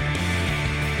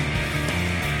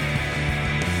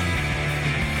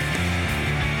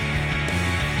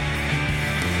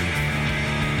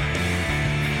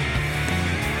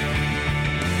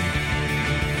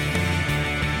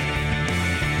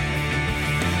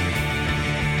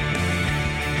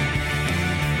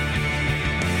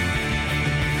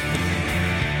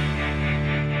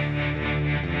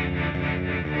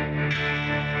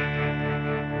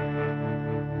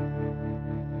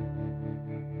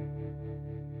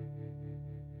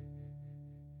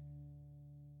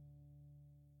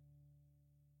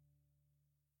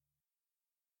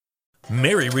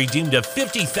 Mary redeemed a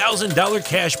 $50,000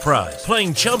 cash prize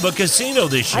playing Chumba Casino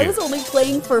this year. I was only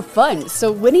playing for fun,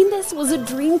 so winning this was a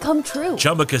dream come true.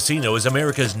 Chumba Casino is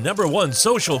America's #1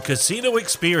 social casino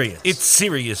experience. It's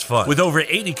serious fun. With over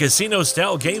 80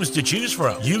 casino-style games to choose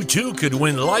from, you too could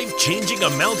win life-changing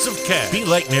amounts of cash. Be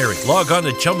like Mary. Log on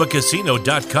to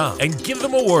ChumbaCasino.com and give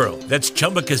them a whirl. That's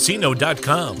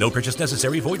ChumbaCasino.com. No purchase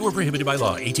necessary. Void where prohibited by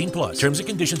law. 18+. Terms and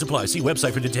conditions apply. See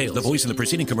website for details. The voice in the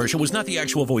preceding commercial was not the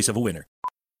actual voice of a winner.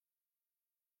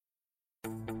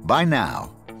 By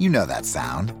now, you know that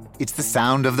sound. It's the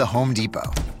sound of the Home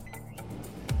Depot.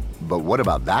 But what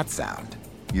about that sound?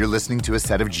 You're listening to a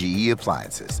set of GE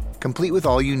appliances, complete with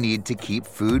all you need to keep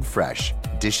food fresh,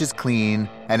 dishes clean,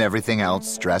 and everything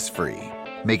else stress-free.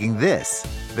 Making this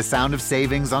the sound of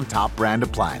savings on top brand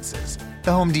appliances.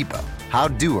 The Home Depot. How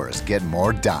doers get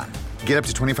more done. Get up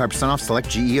to 25% off select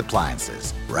GE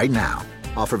appliances right now.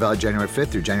 Offer valid January 5th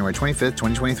through January 25th,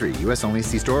 2023. U.S. only.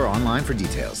 See store or online for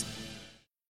details.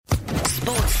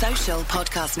 Sports Social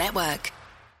Podcast Network.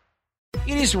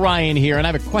 It is Ryan here, and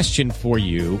I have a question for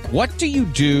you. What do you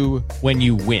do when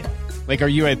you win? Like, are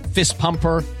you a fist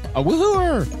pumper, a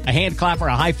woohooer, a hand clapper,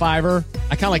 a high fiver?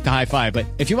 I kind of like the high five, but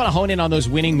if you want to hone in on those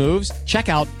winning moves, check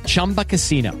out Chumba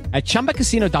Casino. At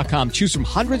ChumbaCasino.com, choose from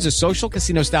hundreds of social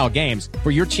casino-style games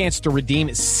for your chance to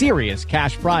redeem serious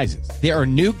cash prizes. There are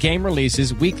new game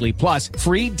releases weekly, plus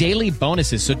free daily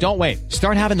bonuses, so don't wait.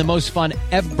 Start having the most fun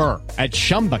ever at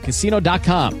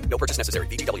ChumbaCasino.com. No purchase necessary.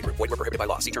 VGW Group. Void where prohibited by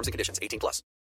law. See terms and conditions. 18+.